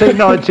cushion?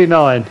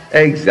 $14.99.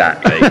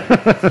 Exactly.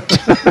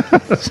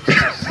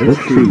 The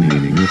true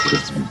meaning of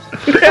Christmas.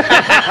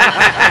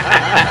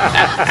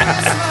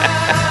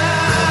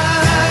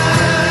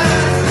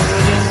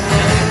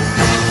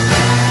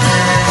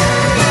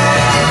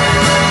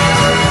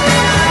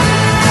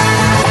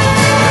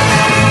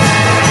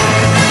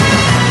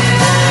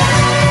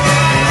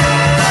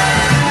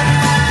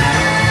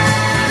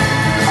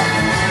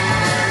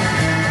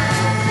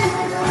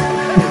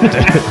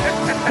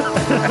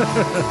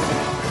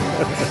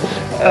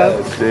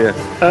 Oh dear.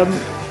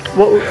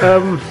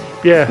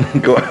 Yeah.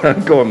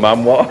 Go on,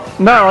 Mum. What?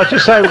 No, I was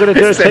just saying we're going to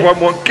do a Does everyone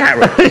want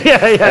carrots? Yeah.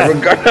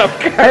 Everyone going up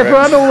carrots.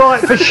 Everyone all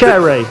right for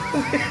sherry?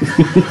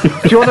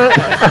 Do you want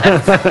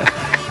to?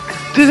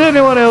 Does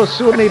anyone else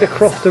need a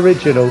Croft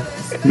original?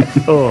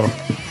 Oh,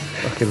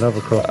 fucking love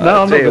a Croft.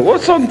 No, I'm Dear, not.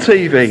 what's on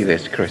TV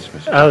this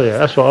Christmas? Oh yeah,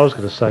 that's what I was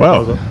going to say.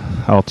 Well,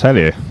 I'll tell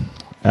you.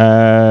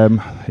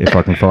 If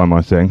I can find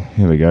my thing.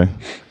 Here we go.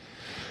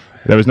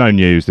 There was no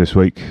news this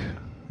week.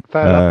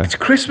 Fair enough. It's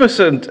Christmas,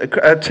 and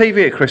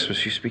TV at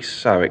Christmas used to be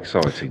so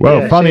exciting. Well,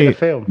 Yeah, funny, seeing a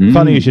film.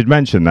 funny you should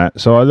mention that.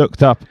 So I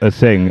looked up a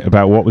thing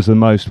about what was the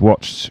most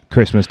watched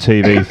Christmas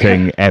TV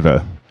thing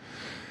ever.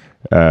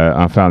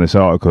 I found this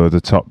article of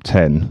the top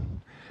 10.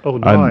 Oh,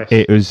 nice.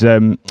 It was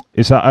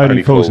it's that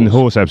Only Fools and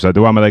Horse episode,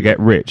 the one where they get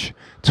rich.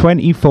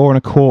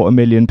 24.25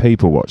 million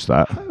people watched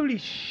that. Holy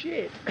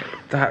shit!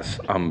 That's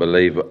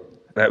unbelievable.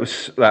 That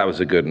was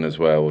a good one as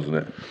well, wasn't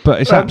it?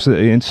 But it's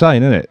absolutely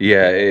insane, isn't it?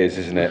 Yeah, it is,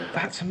 isn't it?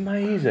 That's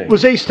amazing.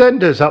 Was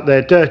EastEnders up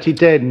there? Dirty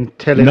Den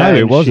telling? No, Anne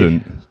it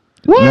wasn't.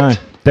 What? No.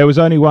 There was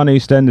only one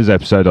EastEnders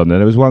episode on there.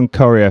 There was one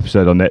Corrie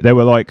episode on there. There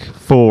were like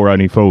 4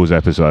 Only Fools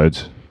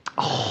episodes.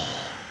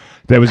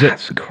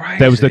 That's crazy.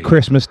 There was the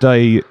Christmas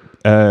Day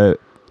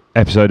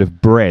episode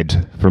of Bread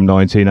from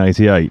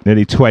 1988.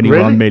 Nearly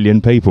 21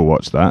 million people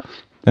watched that.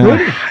 I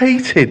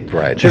hated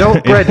Bread. Do you know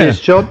what bread is,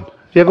 John?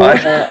 Do you ever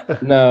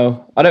watch?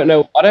 No, I don't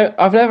know.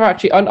 I've never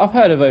actually. I've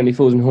heard of Only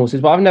Fools and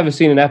Horses, but I've never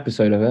seen an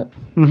episode of it.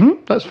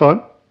 That's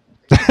fine.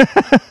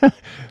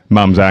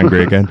 Mum's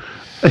angry again.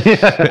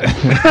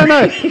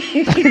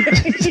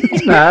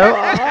 No,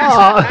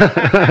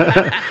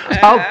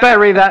 I'll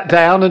bury that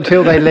down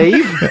until they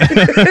leave.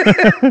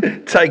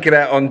 Take it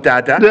out on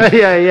Dada.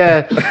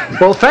 Yeah.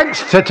 Well,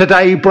 thanks to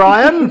today,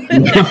 Brian.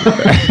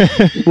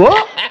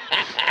 What?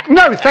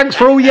 No, thanks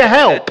for all your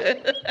help.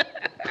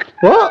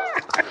 What?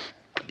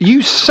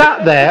 You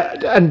sat there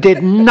and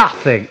did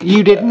nothing.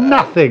 You did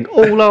nothing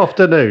all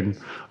afternoon.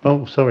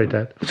 Oh, sorry,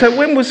 Dad. So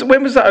when was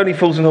that Only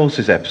Fools and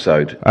Horses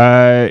episode?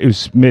 It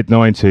was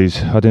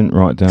mid-90s. I didn't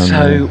write down.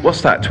 So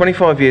what's that?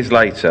 25 years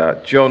later,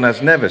 John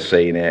has never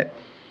seen it.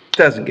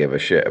 Doesn't give a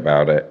shit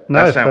about it.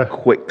 No, That's how fair.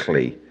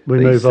 quickly We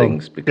these move on.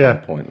 things become Yeah.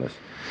 pointless.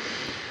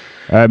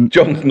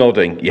 John's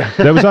nodding. Yeah.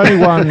 There was only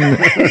one.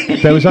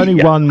 There was only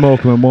one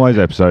Morecambe and Wise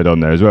episode on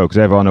there as well, because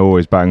everyone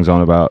always bangs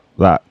on about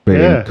that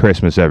being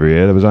Christmas every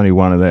year. There was only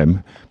one of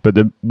them. But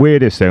the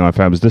weirdest thing I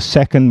found was the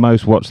second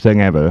most watched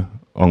thing ever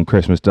on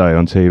Christmas Day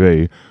on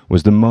TV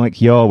was the Mike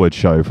Yarwood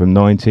show from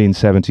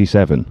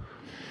 1977.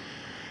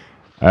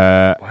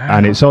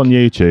 And it's on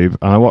YouTube,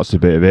 and I watched a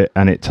bit of it,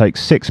 and it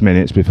takes 6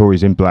 minutes before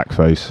he's in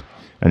blackface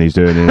and he's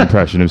doing an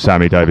impression of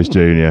Sammy Davis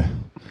Jr.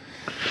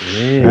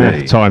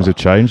 Really? Times have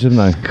changed, haven't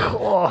they?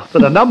 Oh,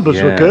 but the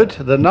numbers were good.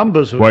 The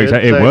numbers were Well,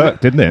 good. it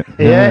worked, didn't it?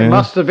 Yeah, it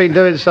must have been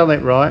doing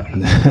something right.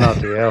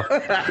 Bloody hell.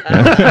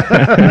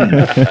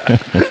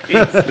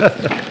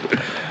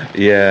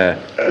 Yeah.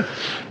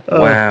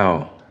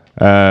 Wow.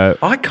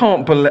 I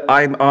can't believe.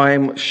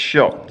 I'm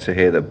shocked to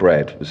hear that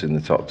Bread was in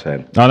the top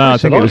 10. I know. I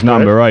think it was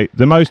number 8.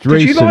 The most Did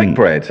recent. you like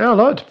Bread? Yeah, I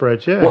liked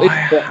bread, yeah. What is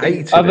I bread?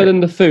 hated Other it. than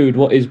the food,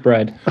 what is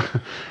bread?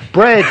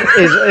 Bread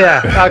is,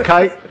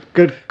 okay.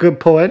 Good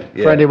point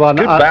Yeah. for anyone.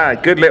 Good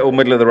band. Good little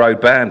middle of the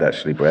road band,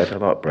 actually, Bread. I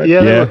like Bread.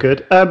 Yeah, they Yeah. were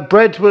good.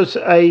 Bread was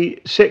a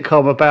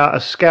sitcom about a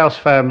Scouse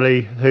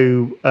family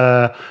who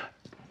were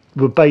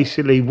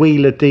basically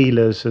wheeler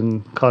dealers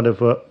and kind of,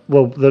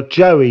 the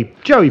Joey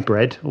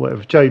Bread, or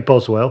whatever, Joey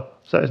Boswell,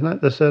 is that his name,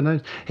 the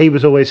surname? He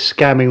was always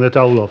scamming the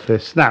dole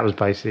office. That was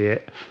basically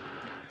it.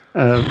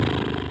 Um,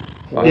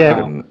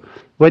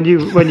 When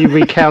you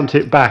recount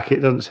it back, it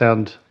doesn't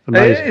sound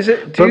amazing. Is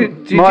it? But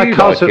Do you like it?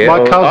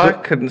 I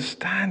couldn't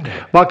stand it.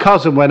 My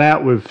cousin went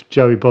out with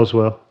Joey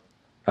Boswell.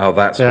 Oh,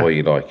 that's Yeah. why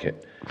you like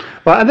it.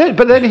 Right,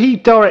 but then he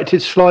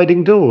directed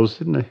Sliding Doors,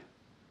 didn't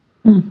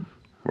he?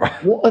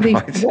 What are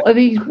these? What are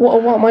these?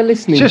 What am I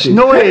listening Just to?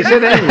 noise,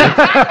 isn't it?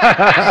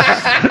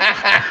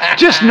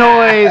 Just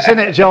noise, isn't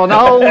it, John?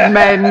 Old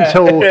men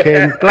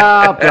talking,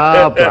 blah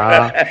blah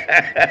blah.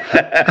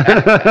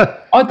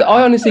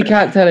 I honestly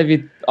can't tell if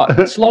you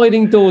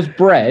sliding doors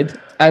bread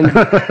and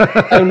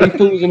Only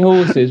Fools and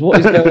Horses. What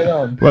is going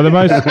on? Well,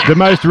 the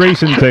most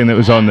recent thing that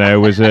was on there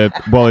was a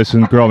Wallace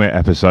and Gromit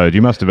episode.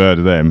 You must have heard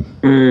of them.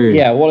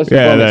 Yeah, Wallace.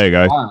 Yeah, and Gromit. there you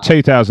go. Wow.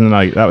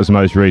 2008. That was the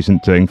most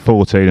recent thing.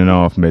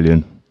 14.5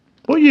 million.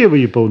 What year were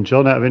you born,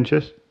 John? Out of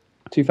interest?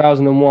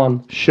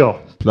 2001. Sure.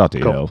 Bloody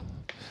Cool.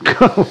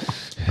 hell.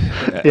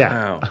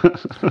 Yeah. Wow.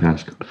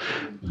 That's cool.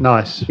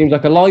 Nice. Seems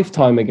like a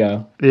lifetime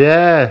ago.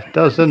 Yeah, it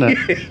does, doesn't it?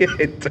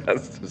 It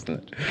does, doesn't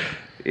it?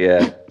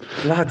 Yeah.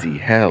 Bloody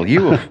hell.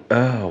 You were.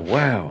 Oh,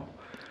 wow.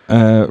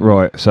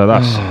 Right, so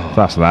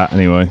that's that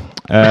anyway.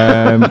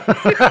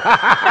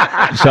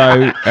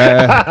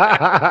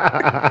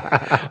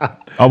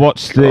 I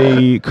watched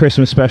the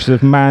Christmas special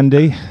of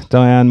Mandy,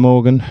 Diane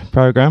Morgan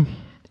programme.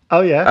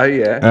 Oh yeah. Oh,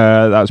 yeah.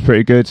 That was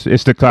pretty good.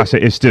 It's the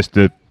classic. It's just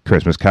the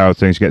Christmas Carol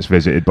thing. She gets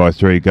visited by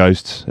 3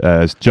 ghosts.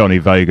 It's Johnny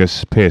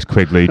Vegas, Pierce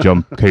Quigley,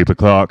 John Cooper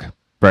Clarke.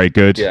 very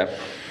good. Yeah.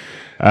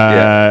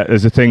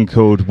 There's a thing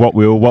called What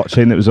We Were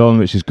Watching that was on,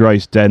 which is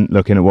Grace Dent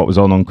looking at what was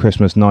on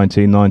Christmas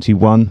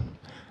 1991.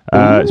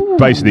 It's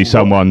basically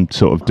someone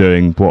sort of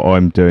doing what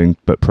I'm doing,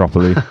 but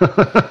properly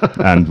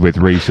and with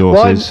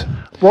resources.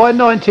 Why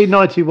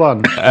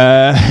 1991?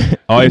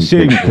 I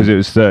assume because it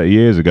was 30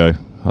 years ago.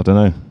 I don't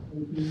know.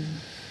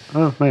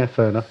 Oh, yeah,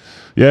 fair enough.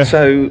 Yeah.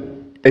 So,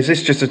 is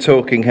this just a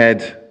talking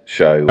head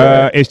show?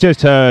 It's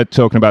just her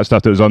talking about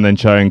stuff that was on, then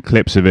showing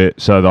clips of it.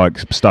 So, like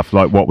stuff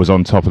like what was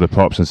on Top of the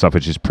Pops and stuff,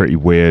 which is pretty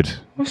weird.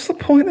 What's the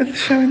point of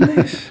showing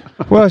this?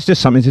 Well, it's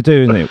just something to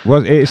do, isn't it?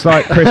 Well, it's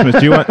like Christmas.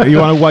 Do you want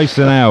to waste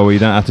an hour where you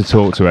don't have to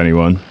talk to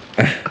anyone?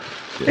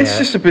 It's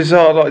just a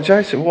bizarre, like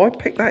Jason. Why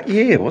pick that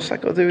year? What's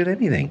that got to do with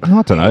anything?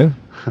 I don't know.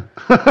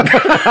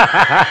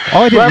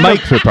 I didn't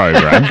make the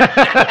programme.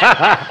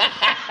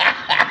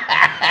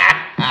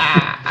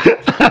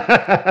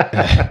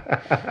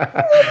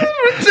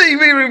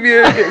 TV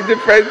reviewer getting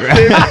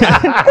defensive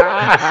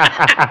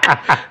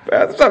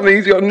about something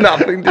he's got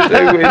nothing to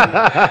do with.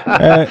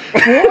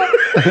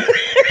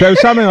 There was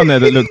something on there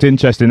that looked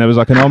interesting. There was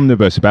like an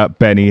omnibus about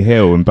Benny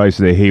Hill, and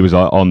basically he was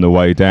like on the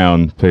way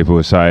down. People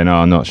were saying, "Oh,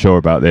 I'm not sure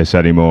about this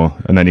anymore."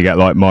 And then you get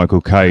like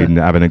Michael Caine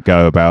having a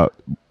go about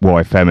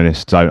why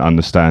feminists don't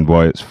understand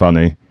why it's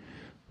funny.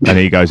 And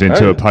he goes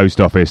into a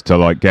post office to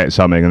like get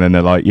something, and then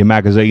they're like, "Your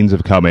magazines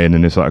have come in,"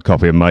 and it's like a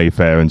copy of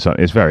Mayfair and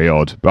something. It's very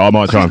odd, but I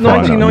might try and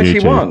find it on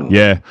YouTube. 1991.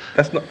 Yeah,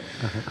 That's not.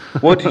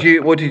 What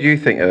did you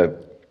think of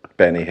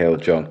Benny Hill,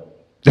 John?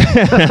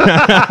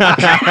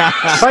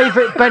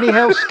 Favourite Benny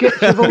Hill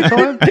sketch of all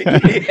time?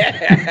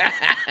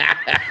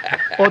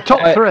 Or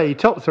top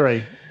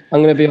three?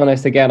 I'm going to be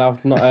honest again.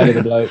 I've not heard of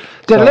the bloke.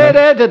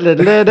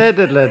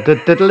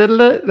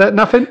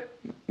 Nothing?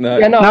 No.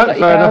 Yeah, No,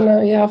 fair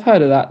enough. yeah, I've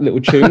heard of that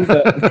little tune,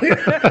 but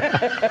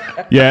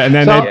yeah. And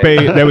then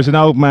there was an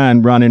old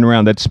man running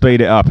around. They'd speed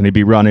it up, and he'd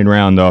be running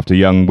around after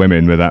young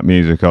women with that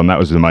music on. That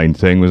was the main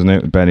thing, wasn't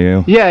it, with Benny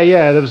Hill?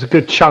 Yeah, there was a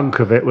good chunk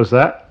of it, was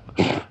that.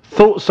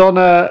 Thoughts on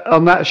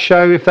that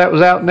show, if that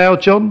was out now,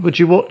 John? Would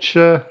you watch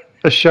a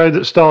show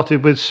that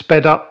started with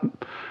sped up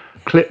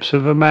clips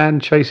of a man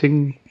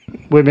chasing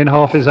women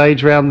half his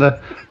age around the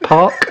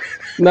park?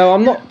 no,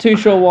 I'm not too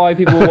sure why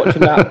people were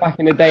watching that back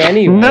in the day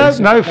anyway. No,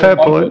 so fair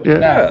point. Yeah.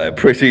 They're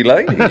pretty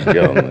ladies,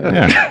 John.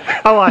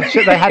 Oh, I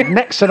said they had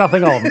next to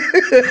nothing on.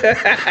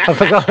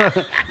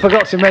 I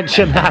forgot to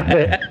mention that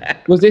bit.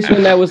 Was this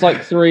when there was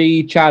like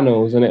 3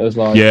 channels and it was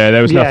like... Yeah,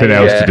 there was nothing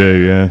else to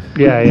do.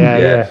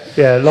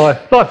 Yeah.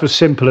 Life was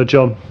simpler,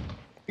 John.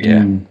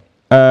 Yeah.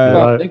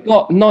 Well, they've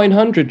got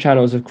 900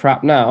 channels of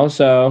crap now,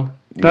 so...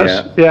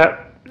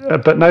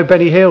 But no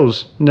Benny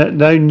Hills.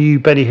 No new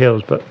Benny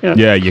Hills, but...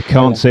 Yeah, you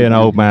can't see an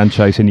old man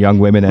chasing young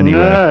women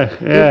anywhere.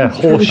 No,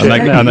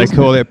 horseshit. And they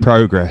call it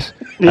progress.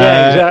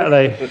 Yeah,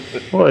 exactly.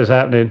 What is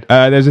happening?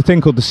 There's a thing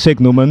called The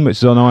Signalman, which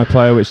is on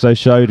iPlayer, which they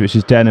showed, which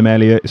is Denham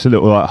Elliott. It's a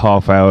little like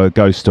half-hour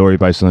ghost story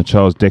based on a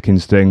Charles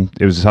Dickens thing.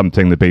 It was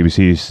something the BBC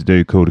used to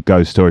do called A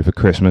Ghost Story for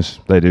Christmas.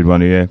 They did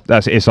one a year.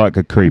 It's like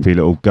a creepy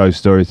little ghost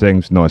story thing.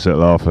 It's a nice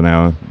little half an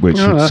hour, which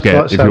should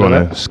scare if you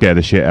want to scare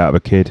the shit out of a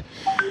kid.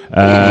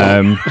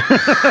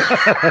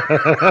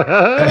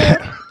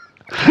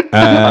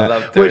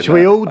 Which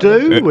we all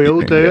do. We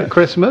all do at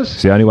Christmas.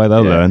 It's the only way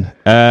they'll learn.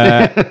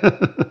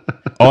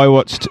 I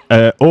watched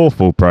an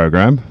awful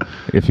programme,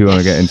 if you want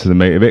to get into the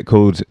meat of it,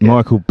 called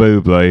Michael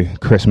Bublé,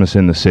 Christmas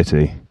in the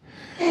City.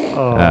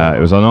 It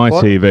was on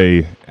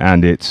ITV,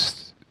 and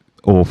it's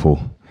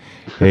awful.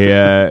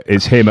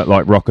 It's him at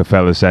like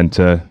Rockefeller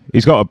Centre.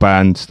 He's got a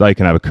band. They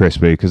can have a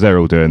crispy because they're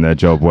all doing their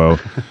job well.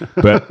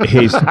 But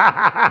he's Do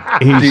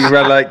you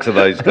relate to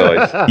those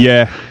guys?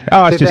 yeah.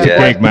 Oh, it's just a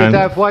gig, man. Did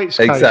they have weights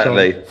coat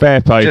Exactly. on?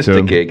 Fair play Just to a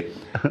him. gig.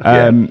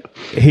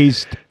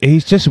 He's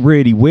just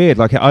really weird.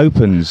 Like it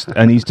opens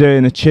and he's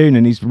doing a tune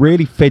and he's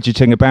really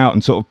fidgeting about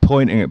and sort of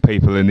pointing at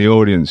people in the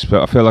audience.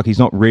 But I feel like he's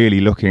not really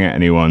looking at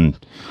anyone.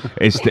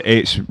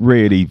 It's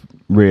really,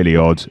 really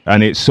odd.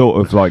 And it's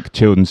sort of like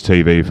children's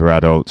TV for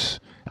adults.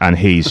 And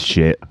he's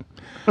shit.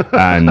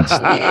 And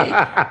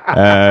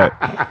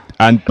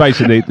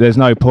basically there's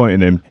no point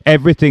in him.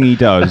 Everything he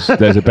does,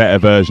 there's a better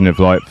version of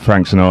like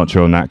Frank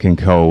Sinatra or Nat King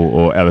Cole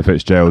or Ella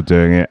Fitzgerald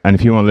doing it. And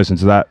if you want to listen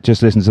to that,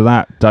 just listen to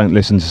that. Don't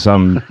listen to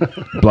some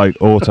bloke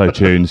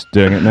auto-tunes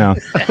doing it now.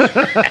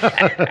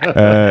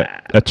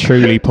 A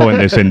truly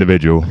pointless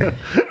individual.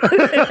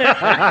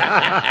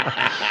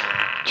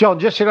 John,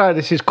 just so you know,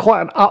 this is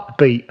quite an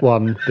upbeat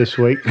one this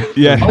week.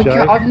 Yeah.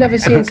 I've never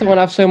seen someone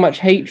have so much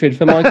hatred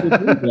for Michael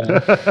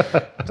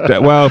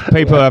Bublé. Well,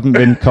 people haven't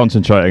been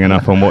concentrating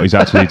enough on what he's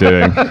actually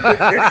doing.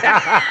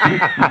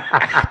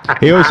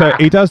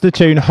 He does the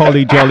tune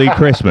Holly Jolly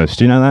Christmas.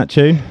 Do you know that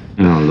tune?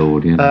 Oh,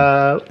 Lord,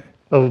 yeah.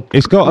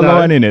 It's got a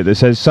line in it that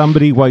says,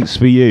 "Somebody waits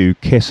for you,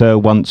 kiss her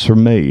once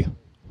from me."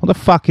 What the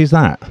fuck is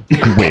that?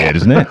 Weird,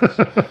 isn't it?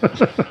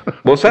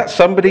 What's that?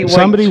 Somebody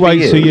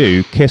waits for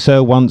you, kiss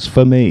her once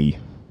for me.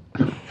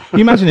 You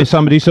imagine if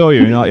somebody saw you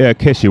and you're like, yeah,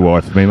 kiss your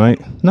wife for me, mate.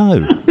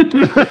 No.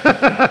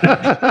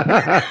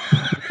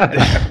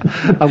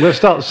 I'm going to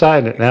start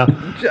saying it now.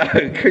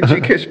 Joe, could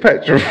you kiss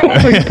Petra for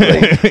me,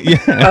 please?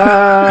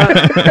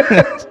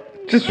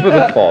 Just for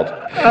the pod.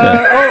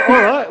 All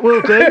right,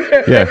 we'll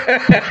do. Yeah.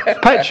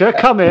 Petra,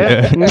 come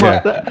here.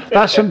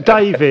 That's from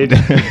David.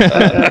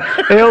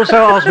 He also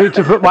asked me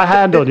to put my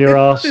hand on your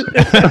ass.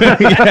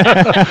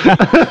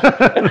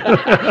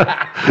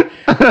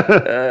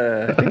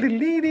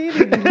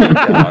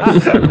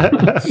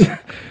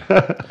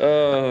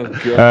 Oh,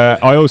 God.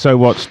 I also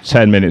watched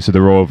 10 minutes of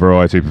the Royal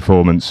Variety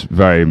Performance,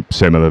 very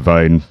similar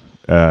vein.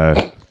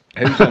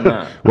 Who's on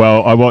that?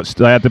 Well,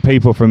 they had the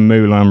people from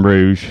Moulin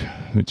Rouge,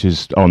 which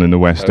is on in the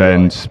West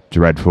End.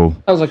 Dreadful.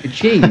 Sounds like a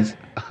cheese.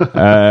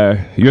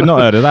 You've not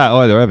heard of that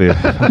either, have you?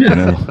 Fucking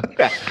hell.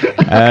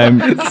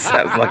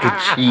 Sounds like a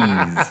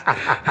cheese.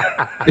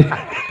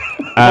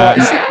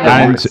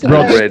 And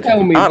Rod,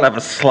 I'll have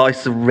a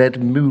slice of red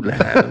moulin.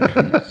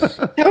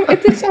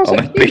 It sounds On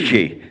a like cheese.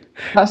 bicky.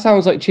 That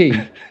sounds like cheese.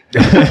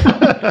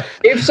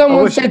 If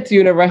someone said to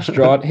you in a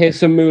restaurant, "Here's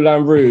some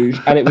Moulin Rouge,"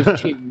 and it was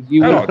cheese,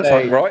 you would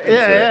say, right.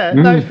 Yeah.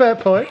 No, fair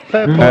point.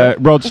 Fair point.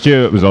 Rod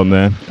Stewart was on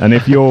there, and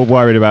if you're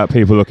worried about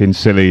people looking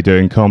silly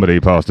doing comedy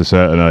past a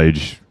certain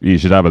age, you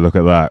should have a look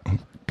at that.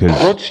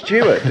 Rod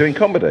Stewart doing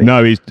comedy?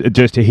 No, he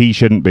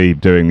shouldn't be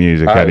doing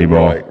music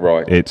anymore.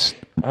 Right. It's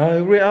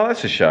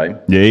that's a shame.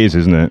 yeah, it is,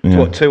 isn't it? Yeah.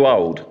 What, too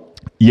old?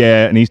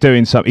 Yeah, and he's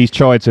doing some. He's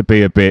tried to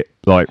be a bit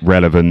like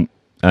relevant,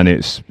 and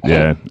it's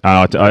yeah.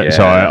 And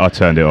so I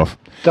turned it off.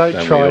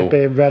 Don't try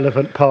being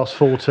relevant past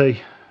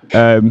 40.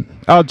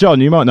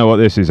 John, you might know what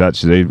this is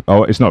actually.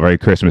 Oh, it's not very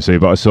Christmassy,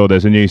 but I saw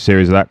there's a new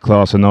series of that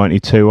Class of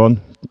 '92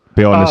 on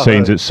behind the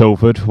scenes at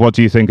Salford. What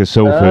do you think of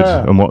Salford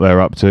and what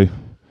they're up to?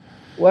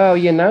 well,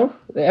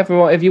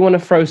 everyone, if you want to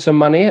throw some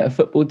money at a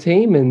football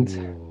team, and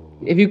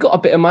if you've got a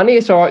bit of money,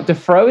 it's all right to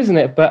throw, isn't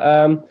it? But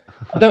I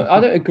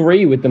don't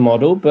agree with the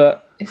model,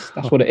 but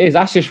that's what it is.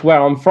 That's just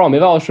where I'm from.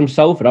 If I was from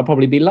Salford, I'd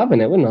probably be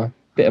loving it, wouldn't I?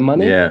 Bit of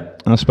money. Yeah,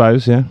 I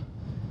suppose. Yeah.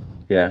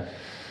 yeah.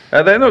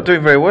 They're not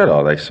doing very well,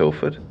 are they,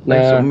 Salford?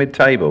 They're sort of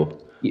mid-table.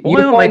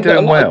 Why aren't they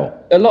doing well?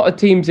 A lot of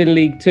teams in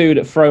League Two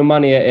that throw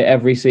money at it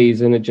every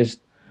season and just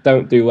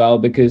don't do well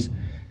because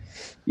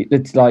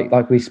it's like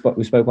we spoke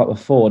about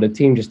before. The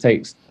team just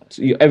takes.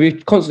 If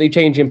you're constantly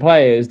changing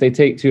players, they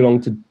take too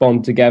long to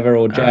bond together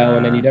or gel,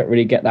 and then you don't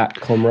really get that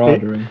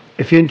camaraderie.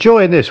 If you're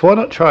enjoying this, why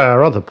not try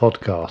our other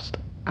podcast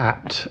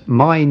at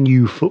My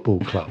New Football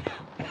Club?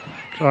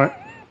 All right.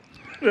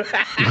 And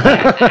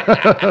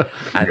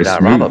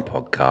our other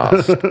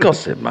podcast,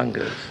 Gossip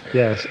Mongers.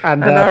 Yes,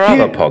 and our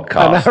other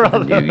podcast,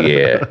 the New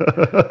Year,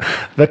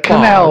 The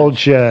Canal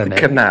Journey. The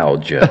Canal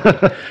Journey.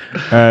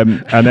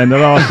 And then the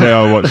last thing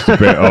I watched a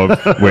bit of,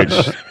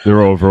 which the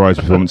Royal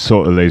Variety Performance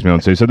sort of leads me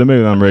on to. So the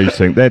Moulin Rouge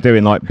thing, they're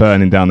doing like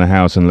burning down the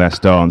house and Let's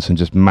Dance and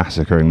just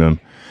massacring them.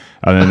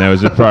 And then there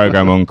was a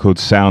program on called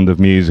Sound of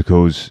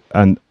Musicals,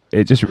 and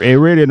it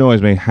really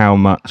annoys me how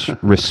much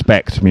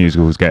respect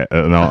musicals get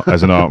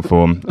as an art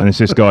form. And it's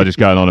this guy just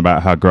going on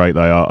about how great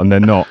they are, and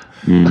they're not.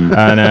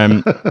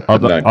 And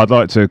I'd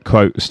like to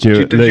quote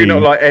Stuart Lee. Did you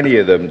not like any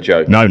of them,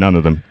 Joe? No, none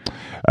of them.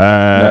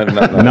 None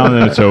of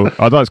them at all.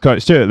 I'd like to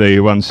quote Stuart Lee,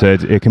 who once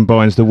said, "It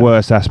combines the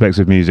worst aspects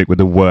of music with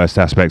the worst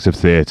aspects of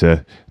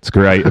theatre to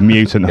create a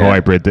mutant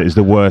hybrid that is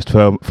the worst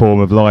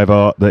form of live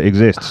art that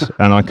exists."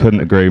 And I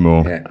couldn't agree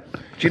more. Yeah.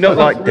 Do you not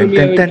like dun,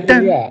 dun, dun,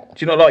 dun? Do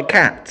you not like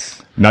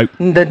Cats? Nope.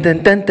 Dun,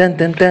 dun, dun, dun,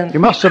 dun, dun. You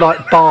must have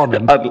liked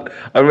Barnum.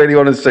 I really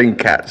want to sing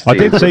Cats. I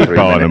did see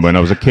Barnum when I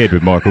was a kid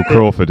with Michael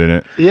Crawford in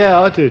it. Yeah,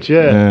 I did.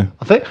 Yeah.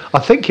 I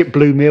think it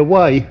blew me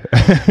away.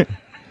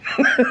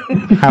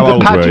 How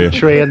old were you?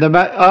 Pageantry and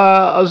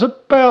I was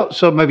about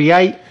maybe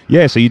 8.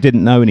 Yeah, so you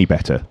didn't know any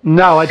better.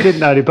 No, I didn't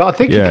know it, but I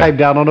think it came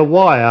down on a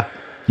wire.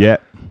 Yeah.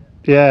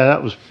 Yeah,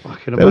 that was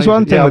fucking amazing. There was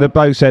one thing where the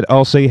bloke said,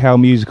 "I'll see how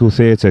musical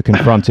theatre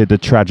confronted the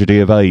tragedy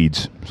of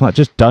AIDS." It's like,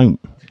 just don't.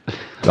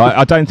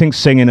 I don't think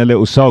singing a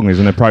little song is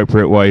an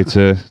appropriate way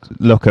to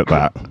look at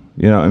that.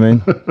 You know what I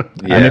mean?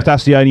 Yeah. And if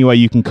that's the only way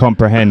you can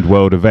comprehend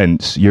world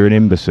events, you're an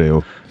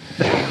imbecile.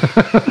 Then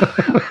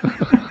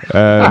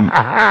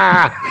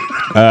I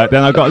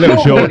got a little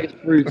short. It's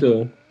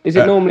brutal. Is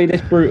it normally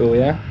this brutal?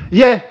 Yeah.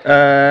 Yeah.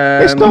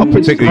 It's not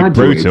particularly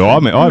brutal. I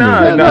mean,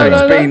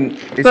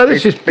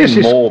 it's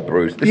been more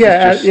brutal.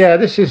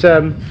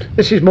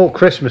 This is more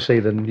Christmassy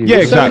than you. Yeah,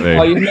 exactly.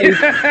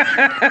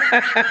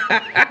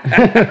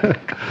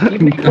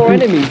 You've made more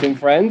enemies than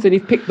friends, and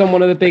you've picked on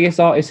one of the biggest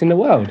artists in the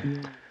world.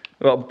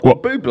 Well,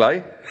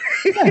 Bublé.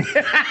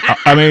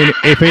 I mean,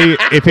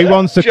 if he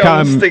wants to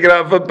come, sticking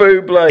up for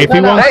Bublé. If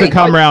he wants to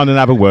come round and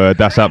have a word,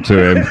 that's up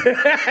to him.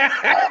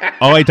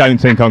 I don't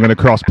think I'm going to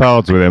cross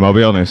paths with him. I'll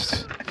be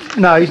honest.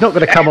 No, he's not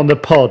going to come on the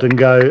pod and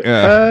go. He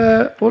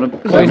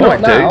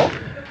might do.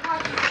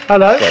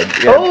 Hello.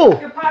 Yeah.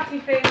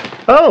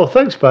 Oh,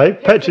 thanks, babe.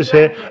 Petra's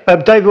here.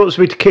 David wants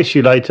me to kiss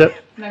you later.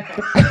 No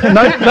thanks.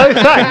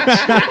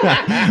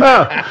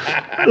 Oh,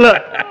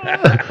 look.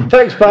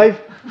 Thanks, babe.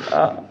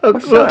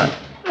 What's that?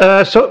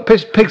 So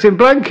pigs in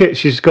blankets.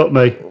 She's got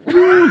me.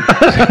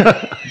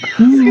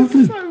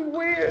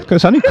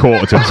 It's only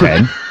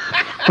 9:45.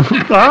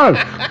 Oh,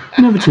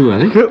 Never too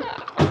early.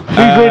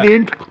 he's really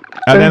in.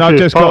 And then I've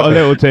just got a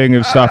little thing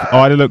of stuff.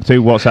 I had a look to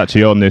what's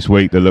actually on this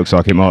week that looks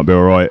like it might be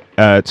all right.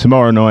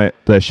 Tomorrow night,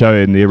 they're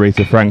showing the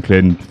Aretha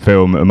Franklin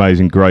film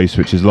Amazing Grace,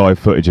 which is live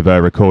footage of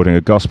her recording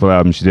a gospel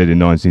album she did in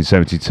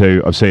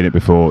 1972. I've seen it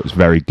before. It's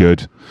very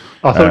good.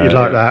 I thought you'd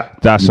like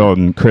that. That's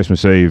on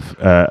Christmas Eve,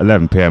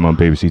 11 p.m. on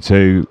BBC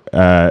Two.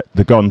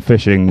 The Gone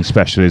Fishing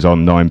special is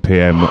on 9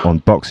 p.m. on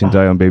Boxing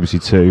Day on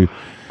BBC Two.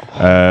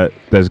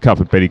 There's a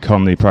couple of Billy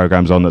Connolly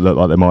programmes on that look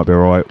like they might be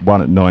alright.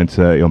 One at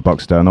 9:30 on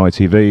Boxing Day on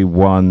ITV,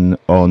 one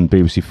on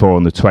BBC 4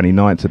 on the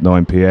 29th at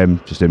 9 p.m,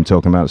 just him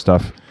talking about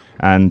stuff.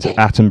 And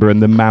Attenborough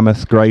and the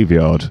Mammoth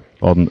Graveyard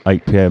on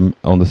 8 p.m.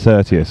 on the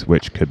 30th,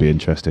 which could be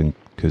interesting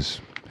because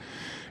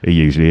it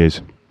usually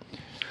is.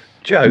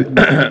 Joe,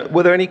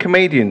 were there any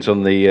comedians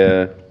on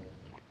the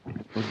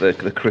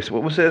Chris?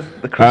 What was it?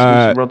 The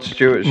Christmas Rod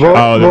Stewart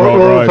show? The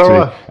Royal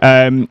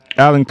Variety.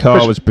 Alan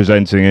Carr was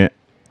presenting it.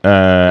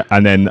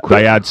 And then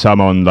they had some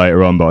on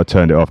later on, but I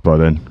turned it off by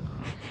then.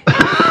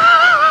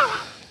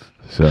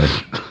 So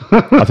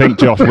I think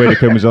Josh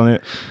Widdicombe was on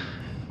it.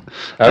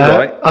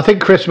 Right. I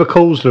think Chris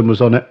McCausland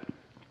was on it.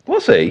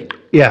 Was he?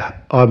 Yeah,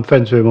 I'm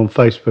friends with him on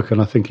Facebook, and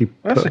I think he.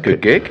 That's a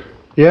good gig.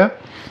 Yeah,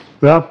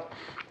 well,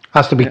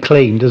 has to be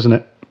clean, doesn't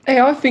it? Hey,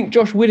 I think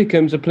Josh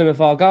Widdicombe's a Plymouth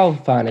Argyle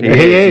fan. He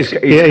is.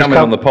 He's coming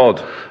on the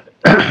pod.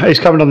 He's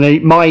coming on the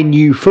My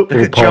New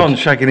Football pod. John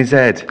shaking his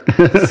head.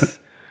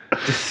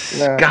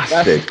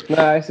 Disgusted.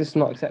 No, it's just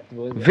not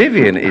acceptable. Is it?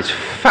 Vivian is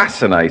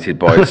fascinated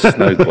by his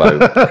snow globe.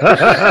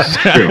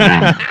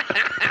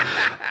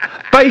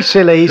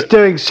 Basically, he's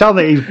doing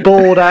something. He's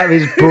bored out of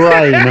his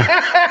brain.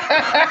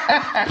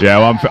 Yeah,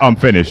 well, I'm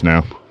finished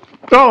now.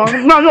 Oh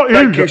no, not you.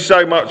 Thank you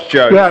so much,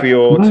 Joe, for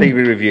your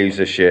TV reviews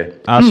this year.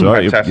 That's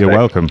right. Fantastic. You're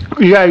welcome.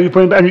 Yeah,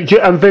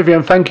 and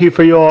Vivian, thank you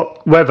for your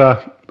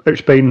weather. It's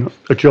been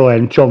a joy,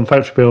 and John,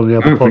 thanks for being on the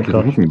other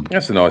podcast.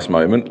 That's a nice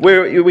moment.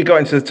 We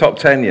got into the top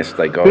 10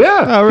 yesterday, guys.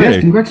 Yeah. Oh, really?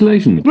 Yes,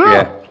 congratulations.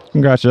 Yeah.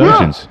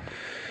 Congratulations.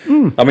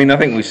 I mean, I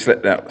think we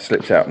slipped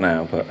out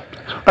now, but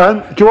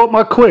Do you want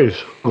my quiz?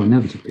 Oh,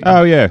 inevitably.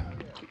 Oh, yeah.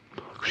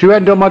 Should we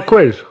end on my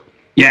quiz?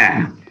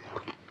 Yeah.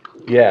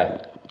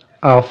 yeah.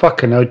 Oh,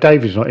 fucking no,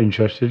 David's not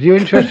interested. Are you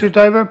interested,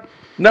 David?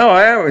 No,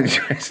 I am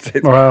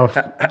interested. Well,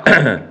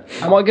 Am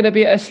I going to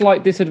be at a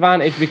slight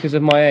disadvantage because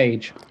of my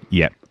age?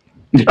 Yep.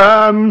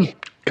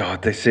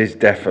 God, this is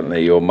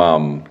definitely your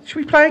mum. Should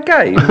we play a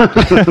game?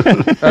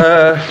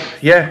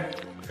 Yeah.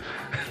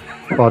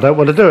 well, I don't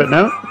want to do it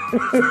now.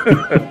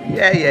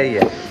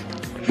 Yeah.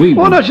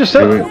 Why not just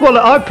say, well,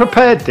 I've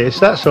prepared this,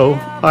 that's all.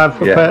 I've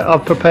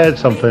prepared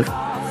something.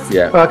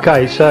 Yeah.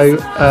 Okay, so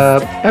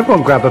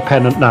everyone grab a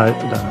pen and... No,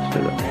 let's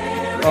do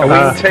that. Are we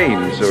in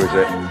teams, or is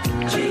it?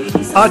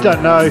 I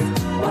don't know.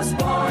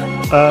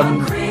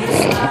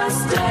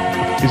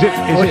 Is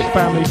it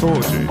Family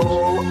Fortunes?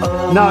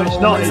 No, it's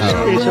not.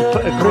 It's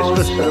a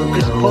Christmas.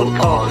 It's a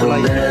podcast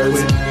related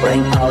with.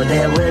 Bring out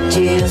there were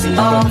tears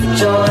of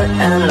joy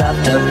and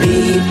laughter.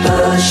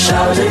 People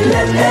shouted,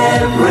 let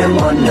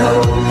everyone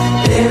know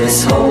there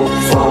is hope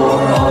for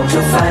all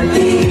to find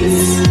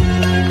peace.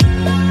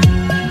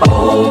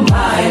 Oh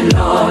my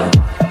Lord,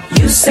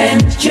 you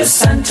sent your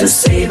Son to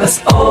save us.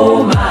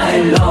 Oh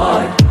my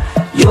Lord,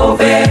 your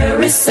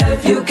very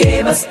self you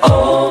gave us.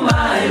 Oh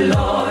my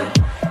Lord,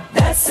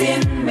 that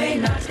sin may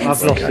not.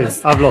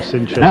 I've lost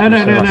interest.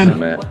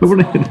 No.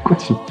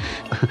 Question.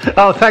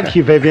 Oh, thank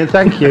you, Vivian.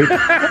 Thank you.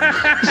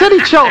 Is there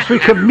any chance we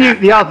could mute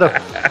the other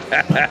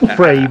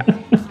three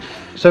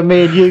so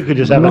me and you could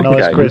just have a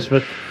nice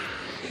Christmas?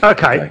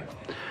 Okay.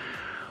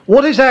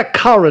 What is our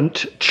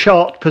current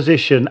chart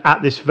position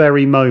at this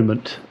very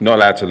moment? Not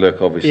allowed to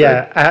look, obviously.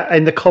 Yeah,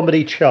 in the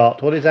comedy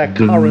chart. What is our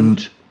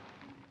current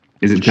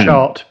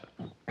chart?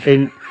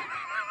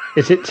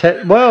 Is it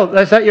 10? Well,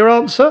 is that your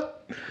answer?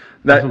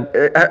 No,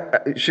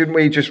 shouldn't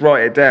we just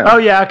write it down? Oh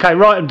yeah, okay.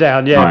 Write them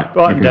down. Yeah,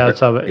 write them down.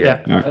 Something.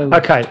 Yeah.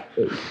 Okay.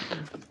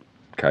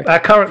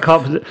 Our current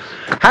composition.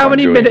 How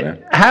many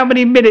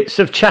minutes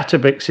of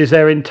Chatterbix is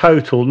there in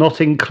total, not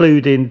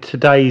including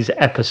today's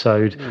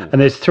episode? And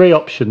there's three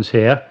options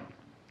here.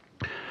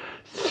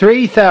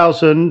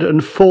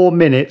 3,004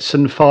 minutes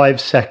and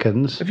 5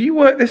 seconds. Have you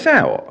worked this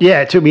out? Yeah,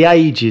 it took me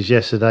ages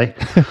yesterday.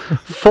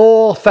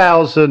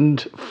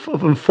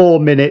 4,004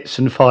 minutes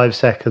and 5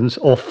 seconds,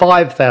 or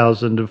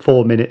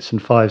 5,004 minutes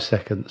and 5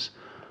 seconds.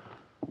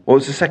 What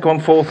was the second one?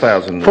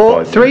 4,000.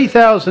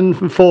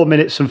 3,004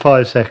 minutes and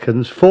 5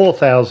 seconds,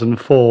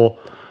 4,004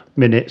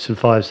 minutes and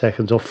 5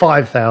 seconds, or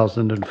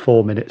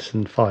 5,004 minutes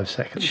and 5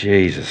 seconds.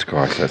 Jesus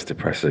Christ, that's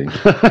depressing.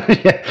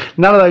 Yeah,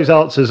 none of those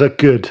answers are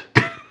good.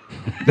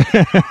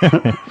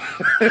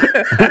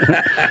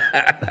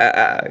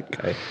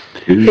 Okay.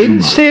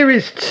 In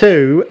Series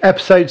 2,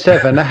 Episode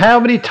 7,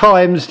 how many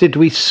times did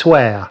we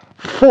swear?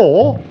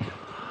 4,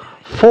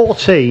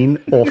 14,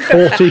 or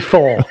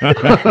 44?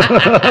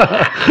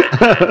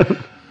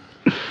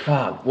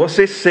 What's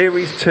this?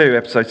 Series 2,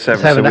 Episode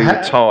 7. So we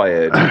were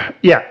tired.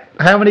 Yeah.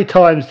 How many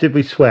times did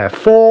we swear?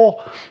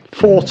 4,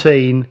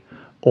 14,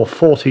 or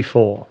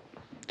 44?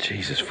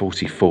 Jesus,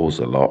 44's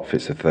a lot if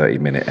it's a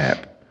 30-minute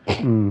app.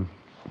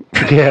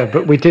 Yeah,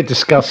 but we did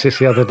discuss this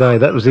the other day.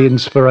 That was the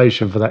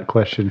inspiration for that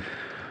question.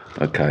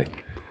 Okay.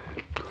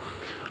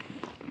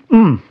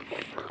 In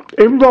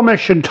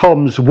Romesh and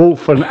Tom's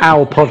Wolf and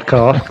Owl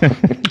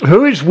podcast,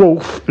 who is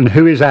Wolf and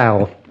who is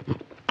Owl?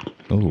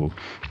 Ooh.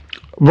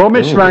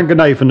 Romesh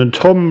Ranganathan and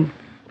Tom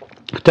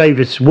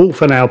Davis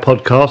Wolf and Owl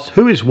podcast,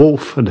 who is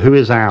Wolf and who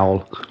is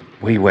Owl?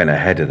 We went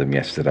ahead of them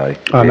yesterday.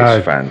 I know.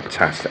 It's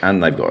fantastic.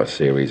 And they've got a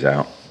series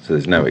out, so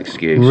there's no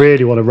excuse.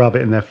 Really want to rub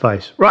it in their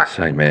face. Right.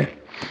 Same here.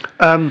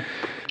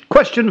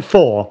 Question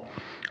 4.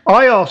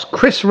 I asked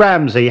Chris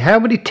Ramsey how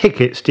many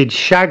tickets did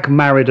Shag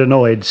Married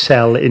Annoyed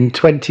sell in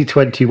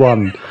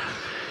 2021?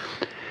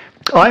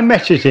 I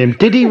messaged him.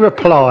 Did he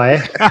reply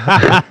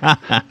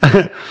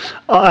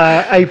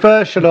a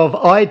version of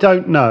I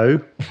don't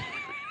know,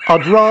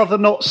 I'd rather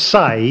not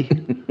say,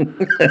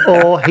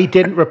 or he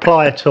didn't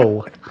reply at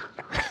all?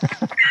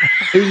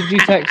 Who did you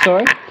text,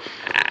 sorry?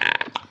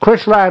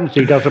 Chris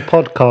Ramsey does a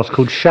podcast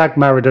called Shag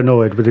Married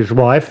Annoyed with his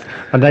wife,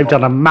 and they've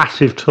done a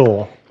massive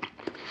tour.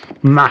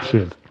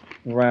 Massive.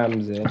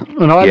 Ramsey.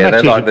 And I Yeah,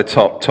 they're messaged- like the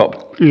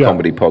top Yeah.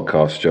 comedy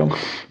podcast, John.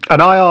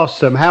 And I asked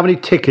them how many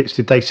tickets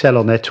did they sell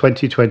on their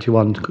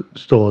 2021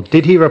 store.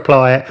 Did he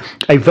reply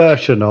a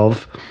version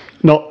of,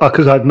 not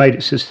because I've made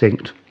it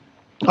succinct,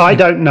 I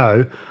don't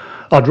know,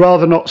 I'd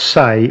rather not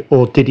say,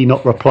 or did he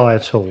not reply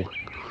at all?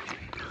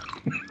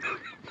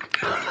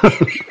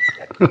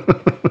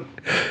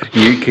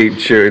 You keep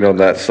chewing on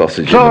that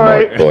sausage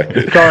Sorry. in the mic,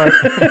 boy. Sorry.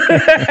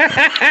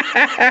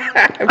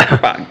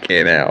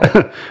 Fucking hell.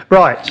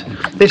 Right,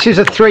 this is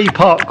a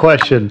 3-part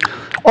question.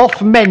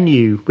 Off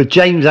Menu with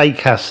James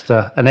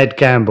Acaster and Ed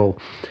Gamble.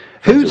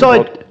 Whose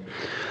idea?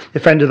 The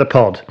friend of the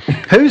pod.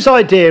 Whose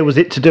idea was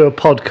it to do a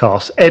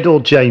podcast, Ed or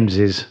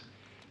James's?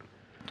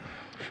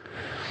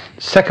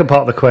 Second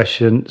part of the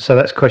question, so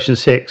that's question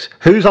 6.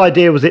 Whose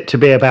idea was it to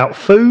be about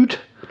food?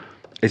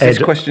 Is this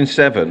Ed. question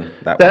 7?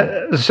 That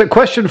one? So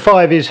question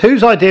 5 is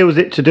whose idea was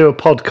it to do a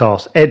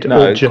podcast, Ed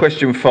No, or James?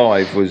 question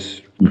 5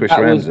 was Chris That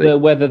was Ramsey.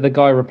 whether the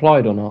guy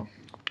replied or not.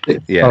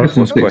 Yeah, it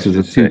Question was 6 is question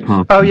a 6.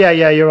 two-part. Oh yeah,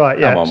 you're right.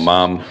 Yeah. Come on,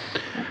 Mum.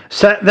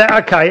 So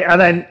okay,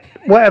 and then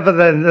whatever.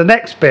 Then the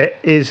next bit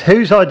is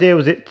whose idea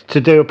was it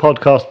to do a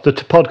podcast? The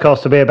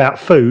podcast to be about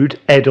food,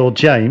 Ed or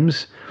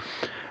James?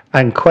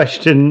 And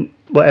question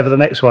whatever the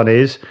next one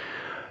is,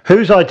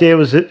 whose idea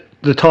was it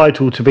the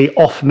title to be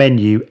Off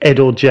Menu, Ed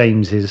or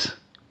James's?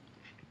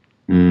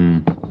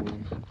 And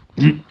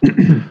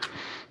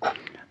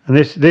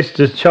this is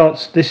a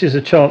chance. This is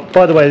a chance.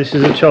 By the way, this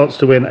is a chance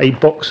to win a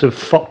box of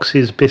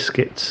Fox's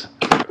biscuits.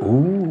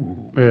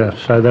 Ooh. Yeah,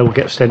 so they will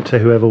get sent to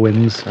whoever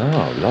wins.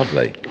 Oh,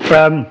 lovely.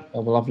 Oh,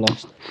 well, I've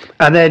lost.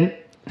 And then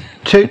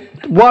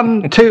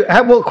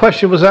what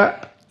question was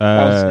that?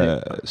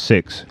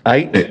 6.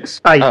 8?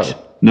 6. 8.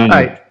 Oh. No.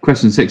 8.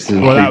 Question 6 is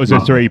Well, that was a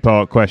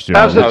 3-part question.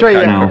 That was a 3.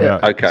 Okay. Now, Yeah.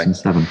 Okay. question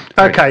 7.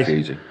 Okay.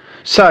 Confusing.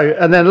 So,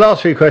 and then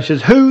last 3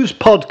 questions. Whose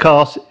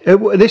podcast?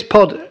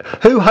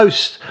 Who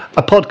hosts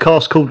a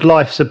podcast called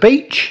Life's a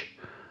Beach?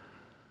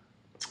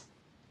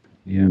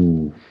 Yeah.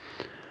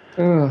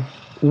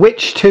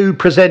 Which 2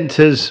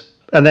 presenters?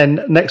 And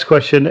then next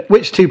question: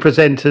 which 2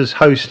 presenters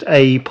host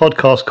a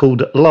podcast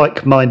called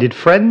Like Minded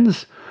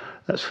Friends?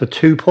 That's for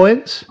 2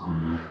 points.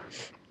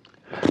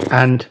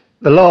 And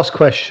the last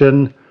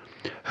question: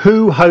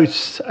 who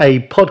hosts a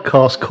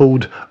podcast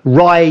called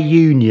Rye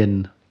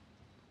Union?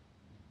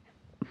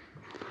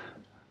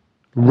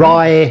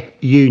 Rye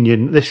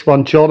Union. This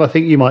one, John, I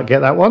think you might get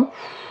that one.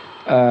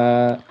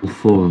 4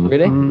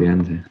 Really? at the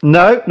end here.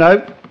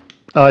 No.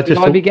 I Should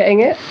just I be getting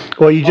it?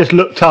 well, you just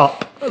looked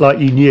up like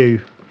you knew.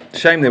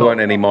 Shame there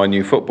weren't any My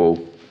New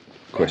Football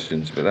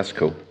questions, but that's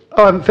cool.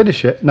 Oh, I haven't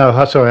finished it. No,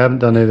 sorry, I haven't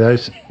done any of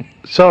those.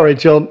 Sorry,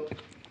 John.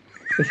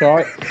 It's all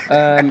right.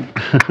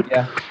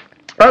 Yeah.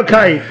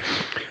 Okay,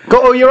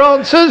 got all your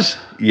answers?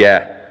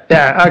 Yeah.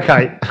 Yeah,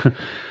 okay.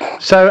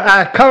 So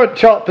our current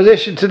chart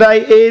position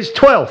today is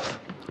 12th.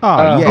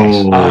 Oh,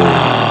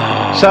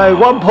 yes. So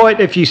 1 point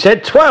if you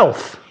said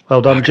 12th.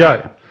 Well done,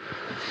 Joe.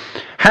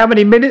 How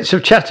many minutes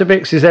of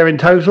Chattermix is there in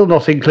total,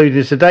 not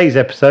including today's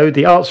episode?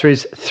 The answer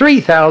is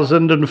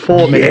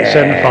 3,004 minutes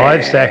and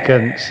 5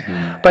 seconds.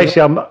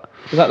 Basically, I'm... Was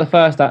that the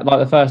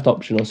first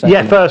option or second?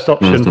 Yeah, first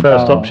option.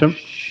 First option.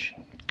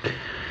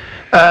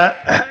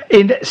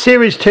 In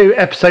Series 2,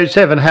 Episode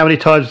 7, how many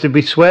times did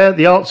we swear?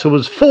 The answer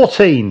was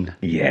 14.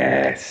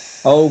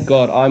 Yes. Oh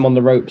God, I'm on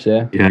the ropes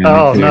here. Yeah,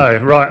 Oh, me too. no.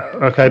 Right.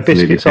 Okay,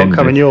 biscuits aren't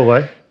coming your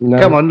way. No.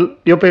 Come on,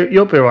 you'll be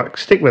right.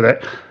 Stick with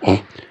it.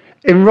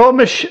 In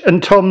Romesh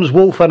and Tom's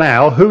Wolf and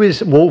Owl, who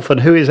is Wolf and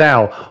who is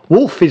Owl?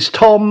 Wolf is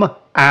Tom,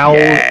 Owl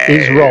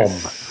is Rom.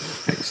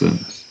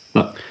 Excellent.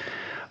 Look,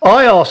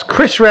 I asked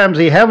Chris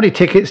Ramsey how many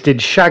tickets did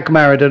Shag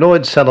Married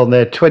Annoyed sell on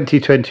their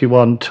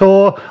 2021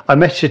 tour. I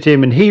messaged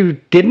him and he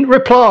didn't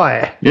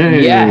reply.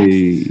 yay.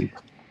 Yes.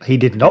 He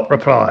did not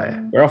reply.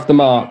 We're off the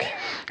mark.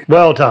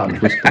 Well done.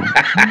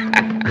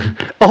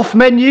 Off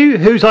menu,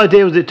 whose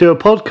idea was it to do a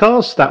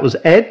podcast? That was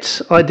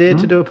Ed's idea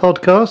to do a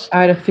podcast.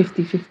 I had a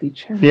 50-50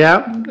 chance.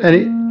 Yeah.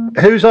 And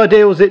whose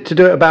idea was it to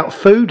do it about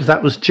food?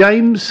 That was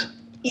James.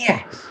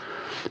 Yes.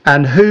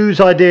 And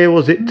whose idea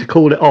was it to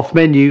call it off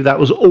menu? That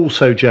was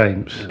also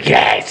James.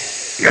 Yes.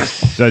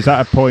 So is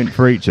that a point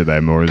for each of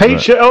them, or is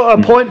A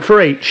point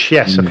for each.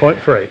 Yes, a point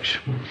for each.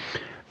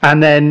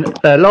 And then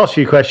last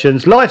few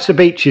questions. Life's a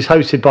Beach is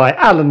hosted by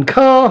Alan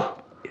Carr.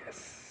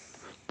 Yes.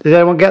 Did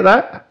anyone get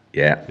that?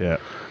 Yeah. Yeah.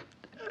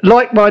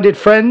 Like-Minded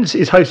Friends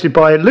is hosted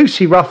by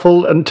Lucy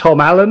Ruffle and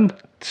Tom Allen.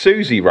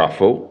 Susie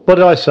Ruffle. What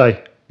did I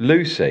say?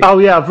 Lucy. Oh,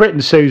 yeah, I've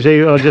written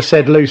Susie. I just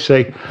said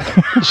Lucy.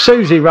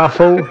 Susie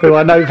Ruffle, who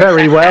I know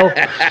very well.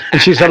 And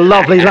she's a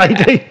lovely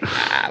lady.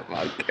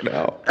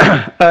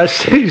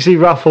 Susie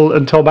Ruffle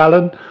and Tom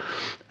Allen.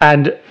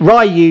 And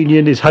Rye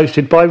Union is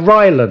hosted by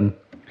Rylan.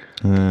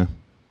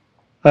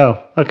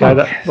 Oh, okay.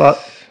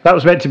 That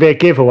was meant to be a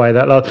giveaway.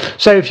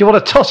 So if you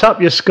want to toss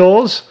up your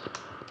scores...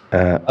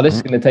 this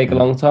is going to take a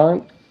long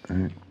time.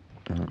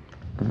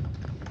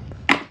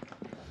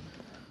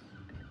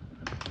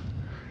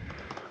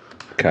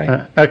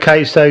 Okay.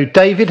 Okay, so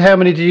David, how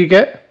many did you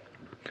get?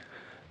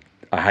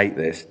 I hate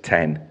this.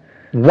 10.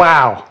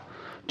 Wow.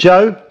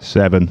 Joe?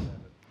 7.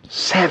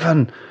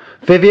 7.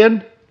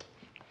 Vivian?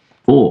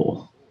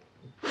 4.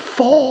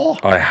 4.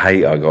 I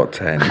hate I got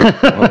 10.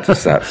 What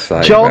does that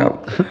say? John?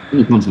 About...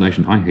 In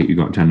consolation, I hate you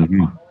got 10 as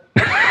well.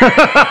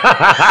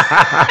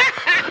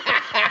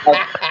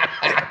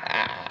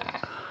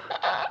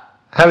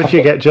 How did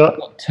you get, John?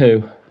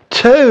 2.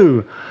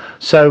 2.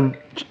 So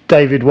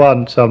David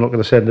won, so I'm not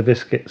going to send the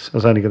biscuits. I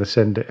was only going to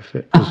send it if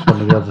it was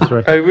one of the other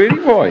 3. Oh, really?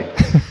 Why?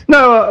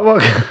 No,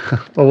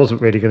 I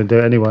wasn't really going to do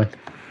it anyway.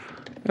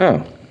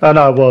 Oh. Oh,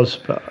 no, I was,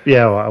 but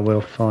yeah, all right, I will,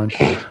 fine.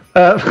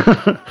 Well,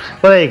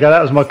 there you go,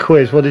 that was my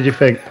quiz. What did you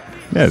think?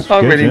 Yeah, I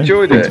really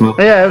enjoyed it.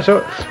 Yeah,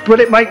 so will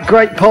it make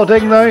great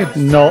podding though?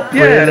 Not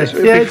really.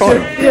 It'd be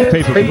fine.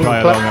 People can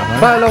play along at home.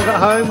 Play along at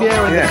home,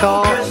 yeah, in the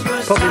car.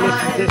 Probably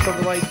listen to this on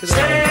the way to the...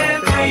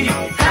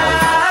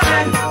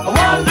 A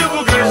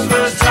wonderful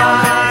Christmas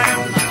time.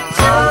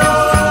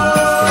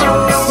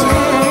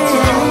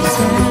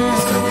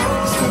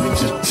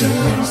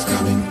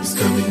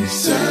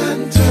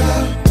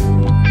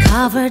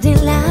 Covered in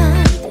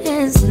light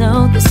and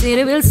snow, the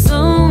city will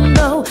soon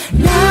go.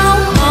 Now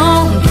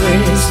on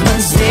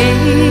Christmas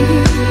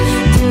Day,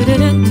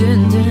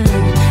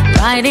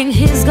 riding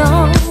his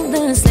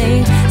golden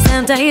sleigh,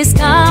 Santa is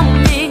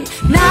coming.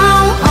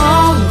 Now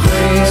on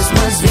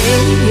Christmas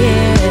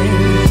Day,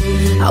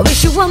 I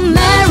wish you a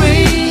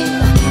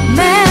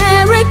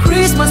Merry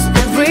Christmas,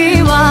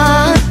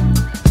 everyone.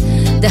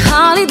 The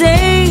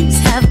holidays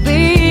have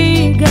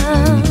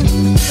begun.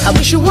 I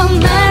wish you a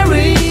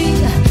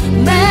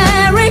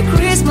Merry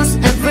Christmas,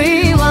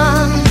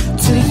 everyone.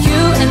 To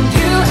you and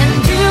you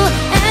and you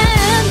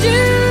and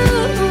you.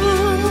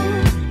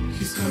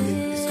 He's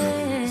coming, he's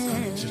coming,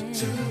 he's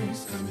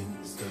coming,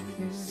 he's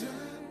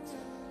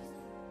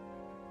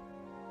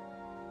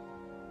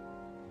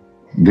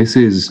coming. This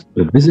is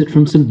A Visit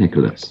from St.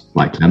 Nicholas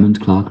by Clement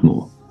Clark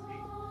Moore.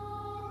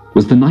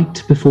 Was the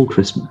night before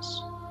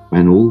Christmas,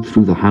 when all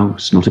through the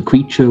house not a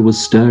creature was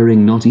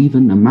stirring, not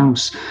even a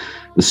mouse.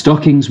 The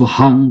stockings were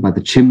hung by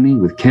the chimney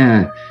with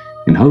care,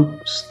 in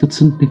hopes that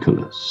St.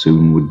 Nicholas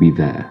soon would be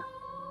there.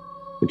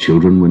 The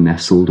children were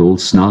nestled all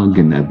snug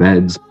in their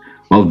beds,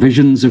 while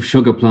visions of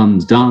sugar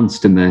plums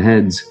danced in their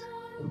heads.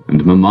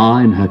 And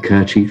Mamma in her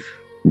kerchief,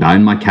 and I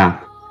in my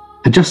cap,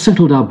 had just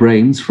settled our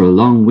brains for a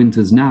long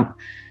winter's nap,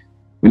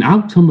 when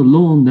out on the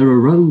lawn there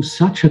arose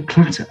such a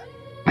clatter.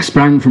 I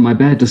sprang from my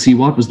bed to see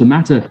what was the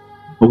matter.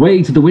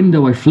 Away to the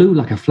window I flew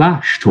like a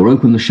flash, tore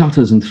open the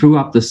shutters and threw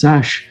up the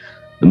sash.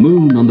 The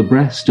moon on the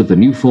breast of the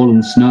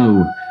new-fallen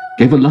snow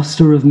gave a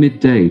lustre of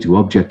midday to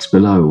objects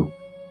below,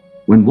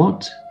 when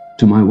what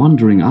to my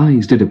wondering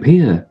eyes did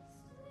appear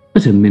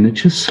but a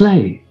miniature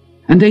sleigh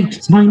and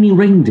 8 tiny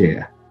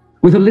reindeer,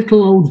 with a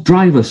little old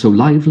driver so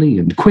lively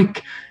and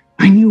quick,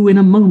 I knew in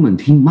a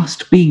moment he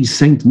must be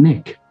Saint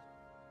Nick.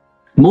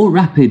 More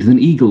rapid than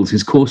eagles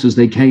his coursers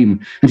they came,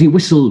 and he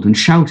whistled and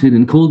shouted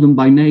and called them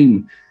by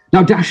name.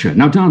 Now Dasher,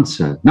 now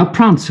Dancer, now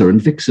Prancer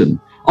and Vixen,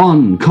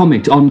 on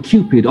Comet, on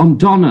Cupid, on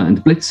Donner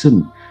and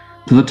Blitzen,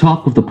 to the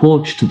top of the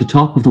porch, to the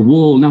top of the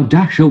wall, now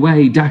dash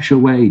away, dash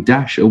away,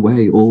 dash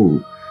away all.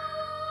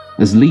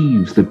 As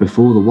leaves that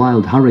before the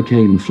wild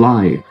hurricane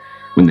fly,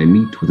 when they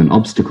meet with an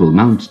obstacle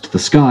mount to the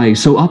sky,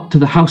 so up to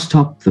the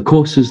housetop the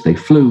coursers they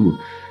flew,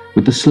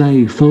 with the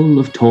sleigh full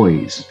of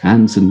toys,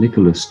 and St.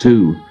 Nicholas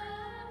too.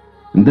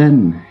 And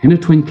then, in a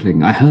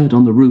twinkling, I heard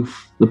on the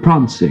roof the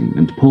prancing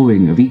and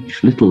pawing of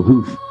each little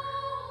hoof.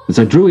 As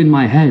I drew in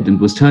my head and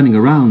was turning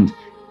around,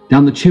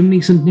 down the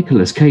chimney St.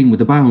 Nicholas came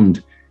with a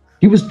bound.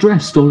 He was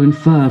dressed all in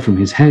fur from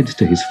his head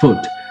to his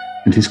foot,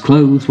 and his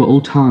clothes were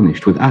all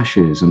tarnished with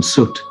ashes and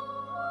soot.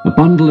 A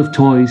bundle of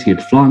toys he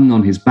had flung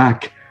on his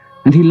back,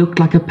 and he looked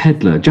like a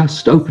peddler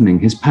just opening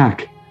his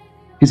pack.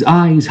 His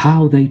eyes,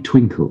 how they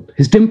twinkled,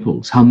 his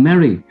dimples, how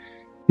merry,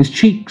 His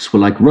cheeks were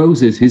like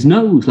roses, his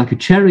nose like a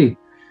cherry.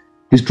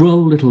 His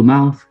droll little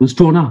mouth was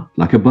drawn up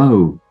like a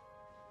bow,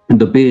 and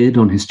the beard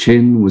on his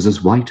chin was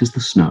as white as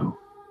the snow.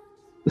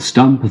 The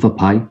stump of a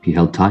pipe he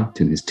held tight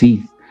in his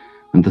teeth,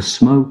 and the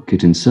smoke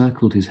it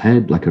encircled his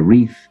head like a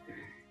wreath.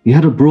 He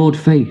had a broad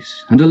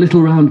face and a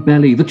little round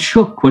belly that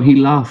shook when he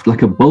laughed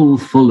like a bowl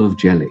full of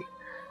jelly.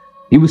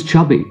 He was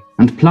chubby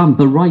and plump,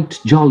 a right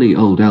jolly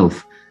old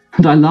elf,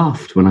 and I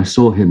laughed when I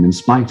saw him in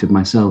spite of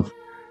myself.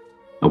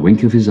 A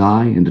wink of his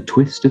eye and a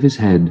twist of his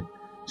head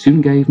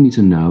soon gave me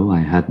to know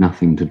I had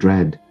nothing to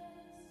dread.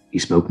 He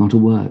spoke not a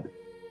word,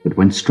 but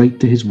went straight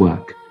to his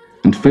work,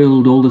 and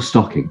filled all the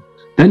stockings,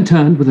 then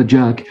turned with a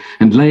jerk,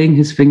 and laying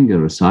his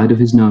finger aside of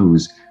his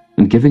nose,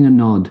 and giving a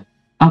nod,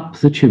 up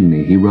the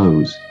chimney he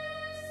rose.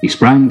 He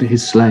sprang to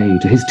his sleigh,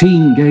 to his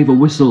team gave a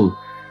whistle,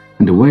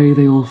 and away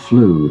they all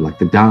flew like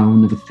the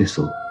down of a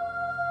thistle.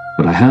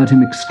 But I heard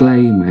him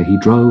exclaim ere he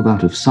drove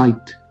out of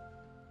sight,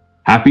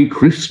 "Happy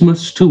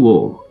Christmas to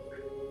all,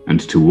 and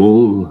to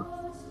all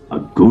a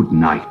good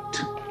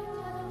night."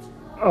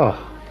 Oh.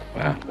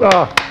 Wow.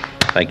 Oh.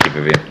 Thank you,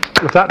 Vivian.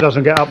 If that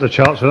doesn't get up the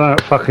charts, I know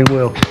it fucking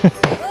will. Better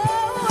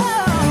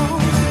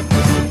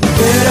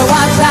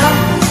watch out,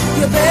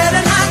 you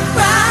better not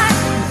cry,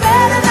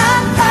 better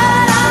not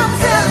cry, I'm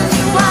telling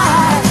you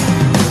why.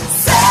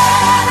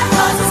 Santa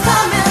Claus is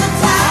coming to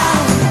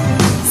town,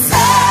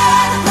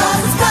 Santa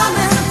Claus is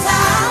coming to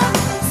town,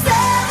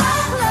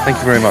 Santa Claus. Thank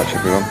you very much,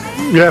 everyone.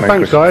 Yeah, Merry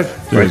thanks, Christmas.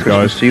 guys. Merry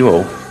Christmas to you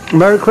all.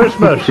 Merry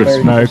Christmas.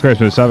 Merry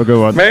Christmas. Have a good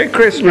one. Merry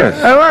Christmas.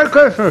 Oh, Merry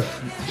Christmas.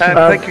 And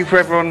thank you for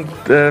everyone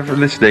for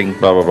listening.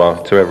 Blah blah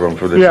blah. To everyone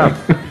for listening.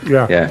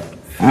 Yeah. Yeah.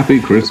 Happy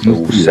Christmas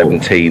All to you all.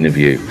 17 of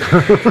you.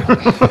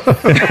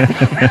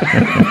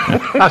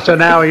 That's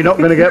an hour you're not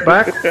going to get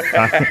back.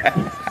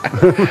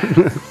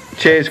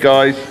 Cheers,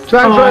 guys.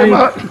 Thanks very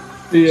much.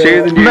 See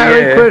you in the new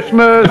Merry year.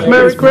 Christmas.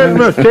 Merry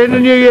Christmas. See you in the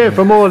new year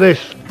for more of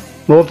this.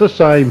 More of the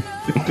same.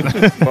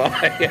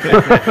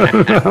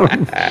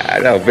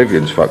 No,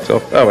 Vivian's fucked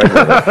off. Oh,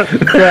 anyway.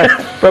 Yeah.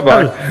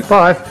 Bye-bye.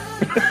 Bye.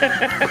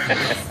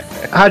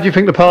 How do you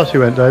think the party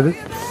went, David?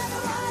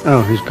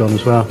 Oh, he's gone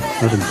as well.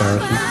 That's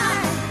embarrassing.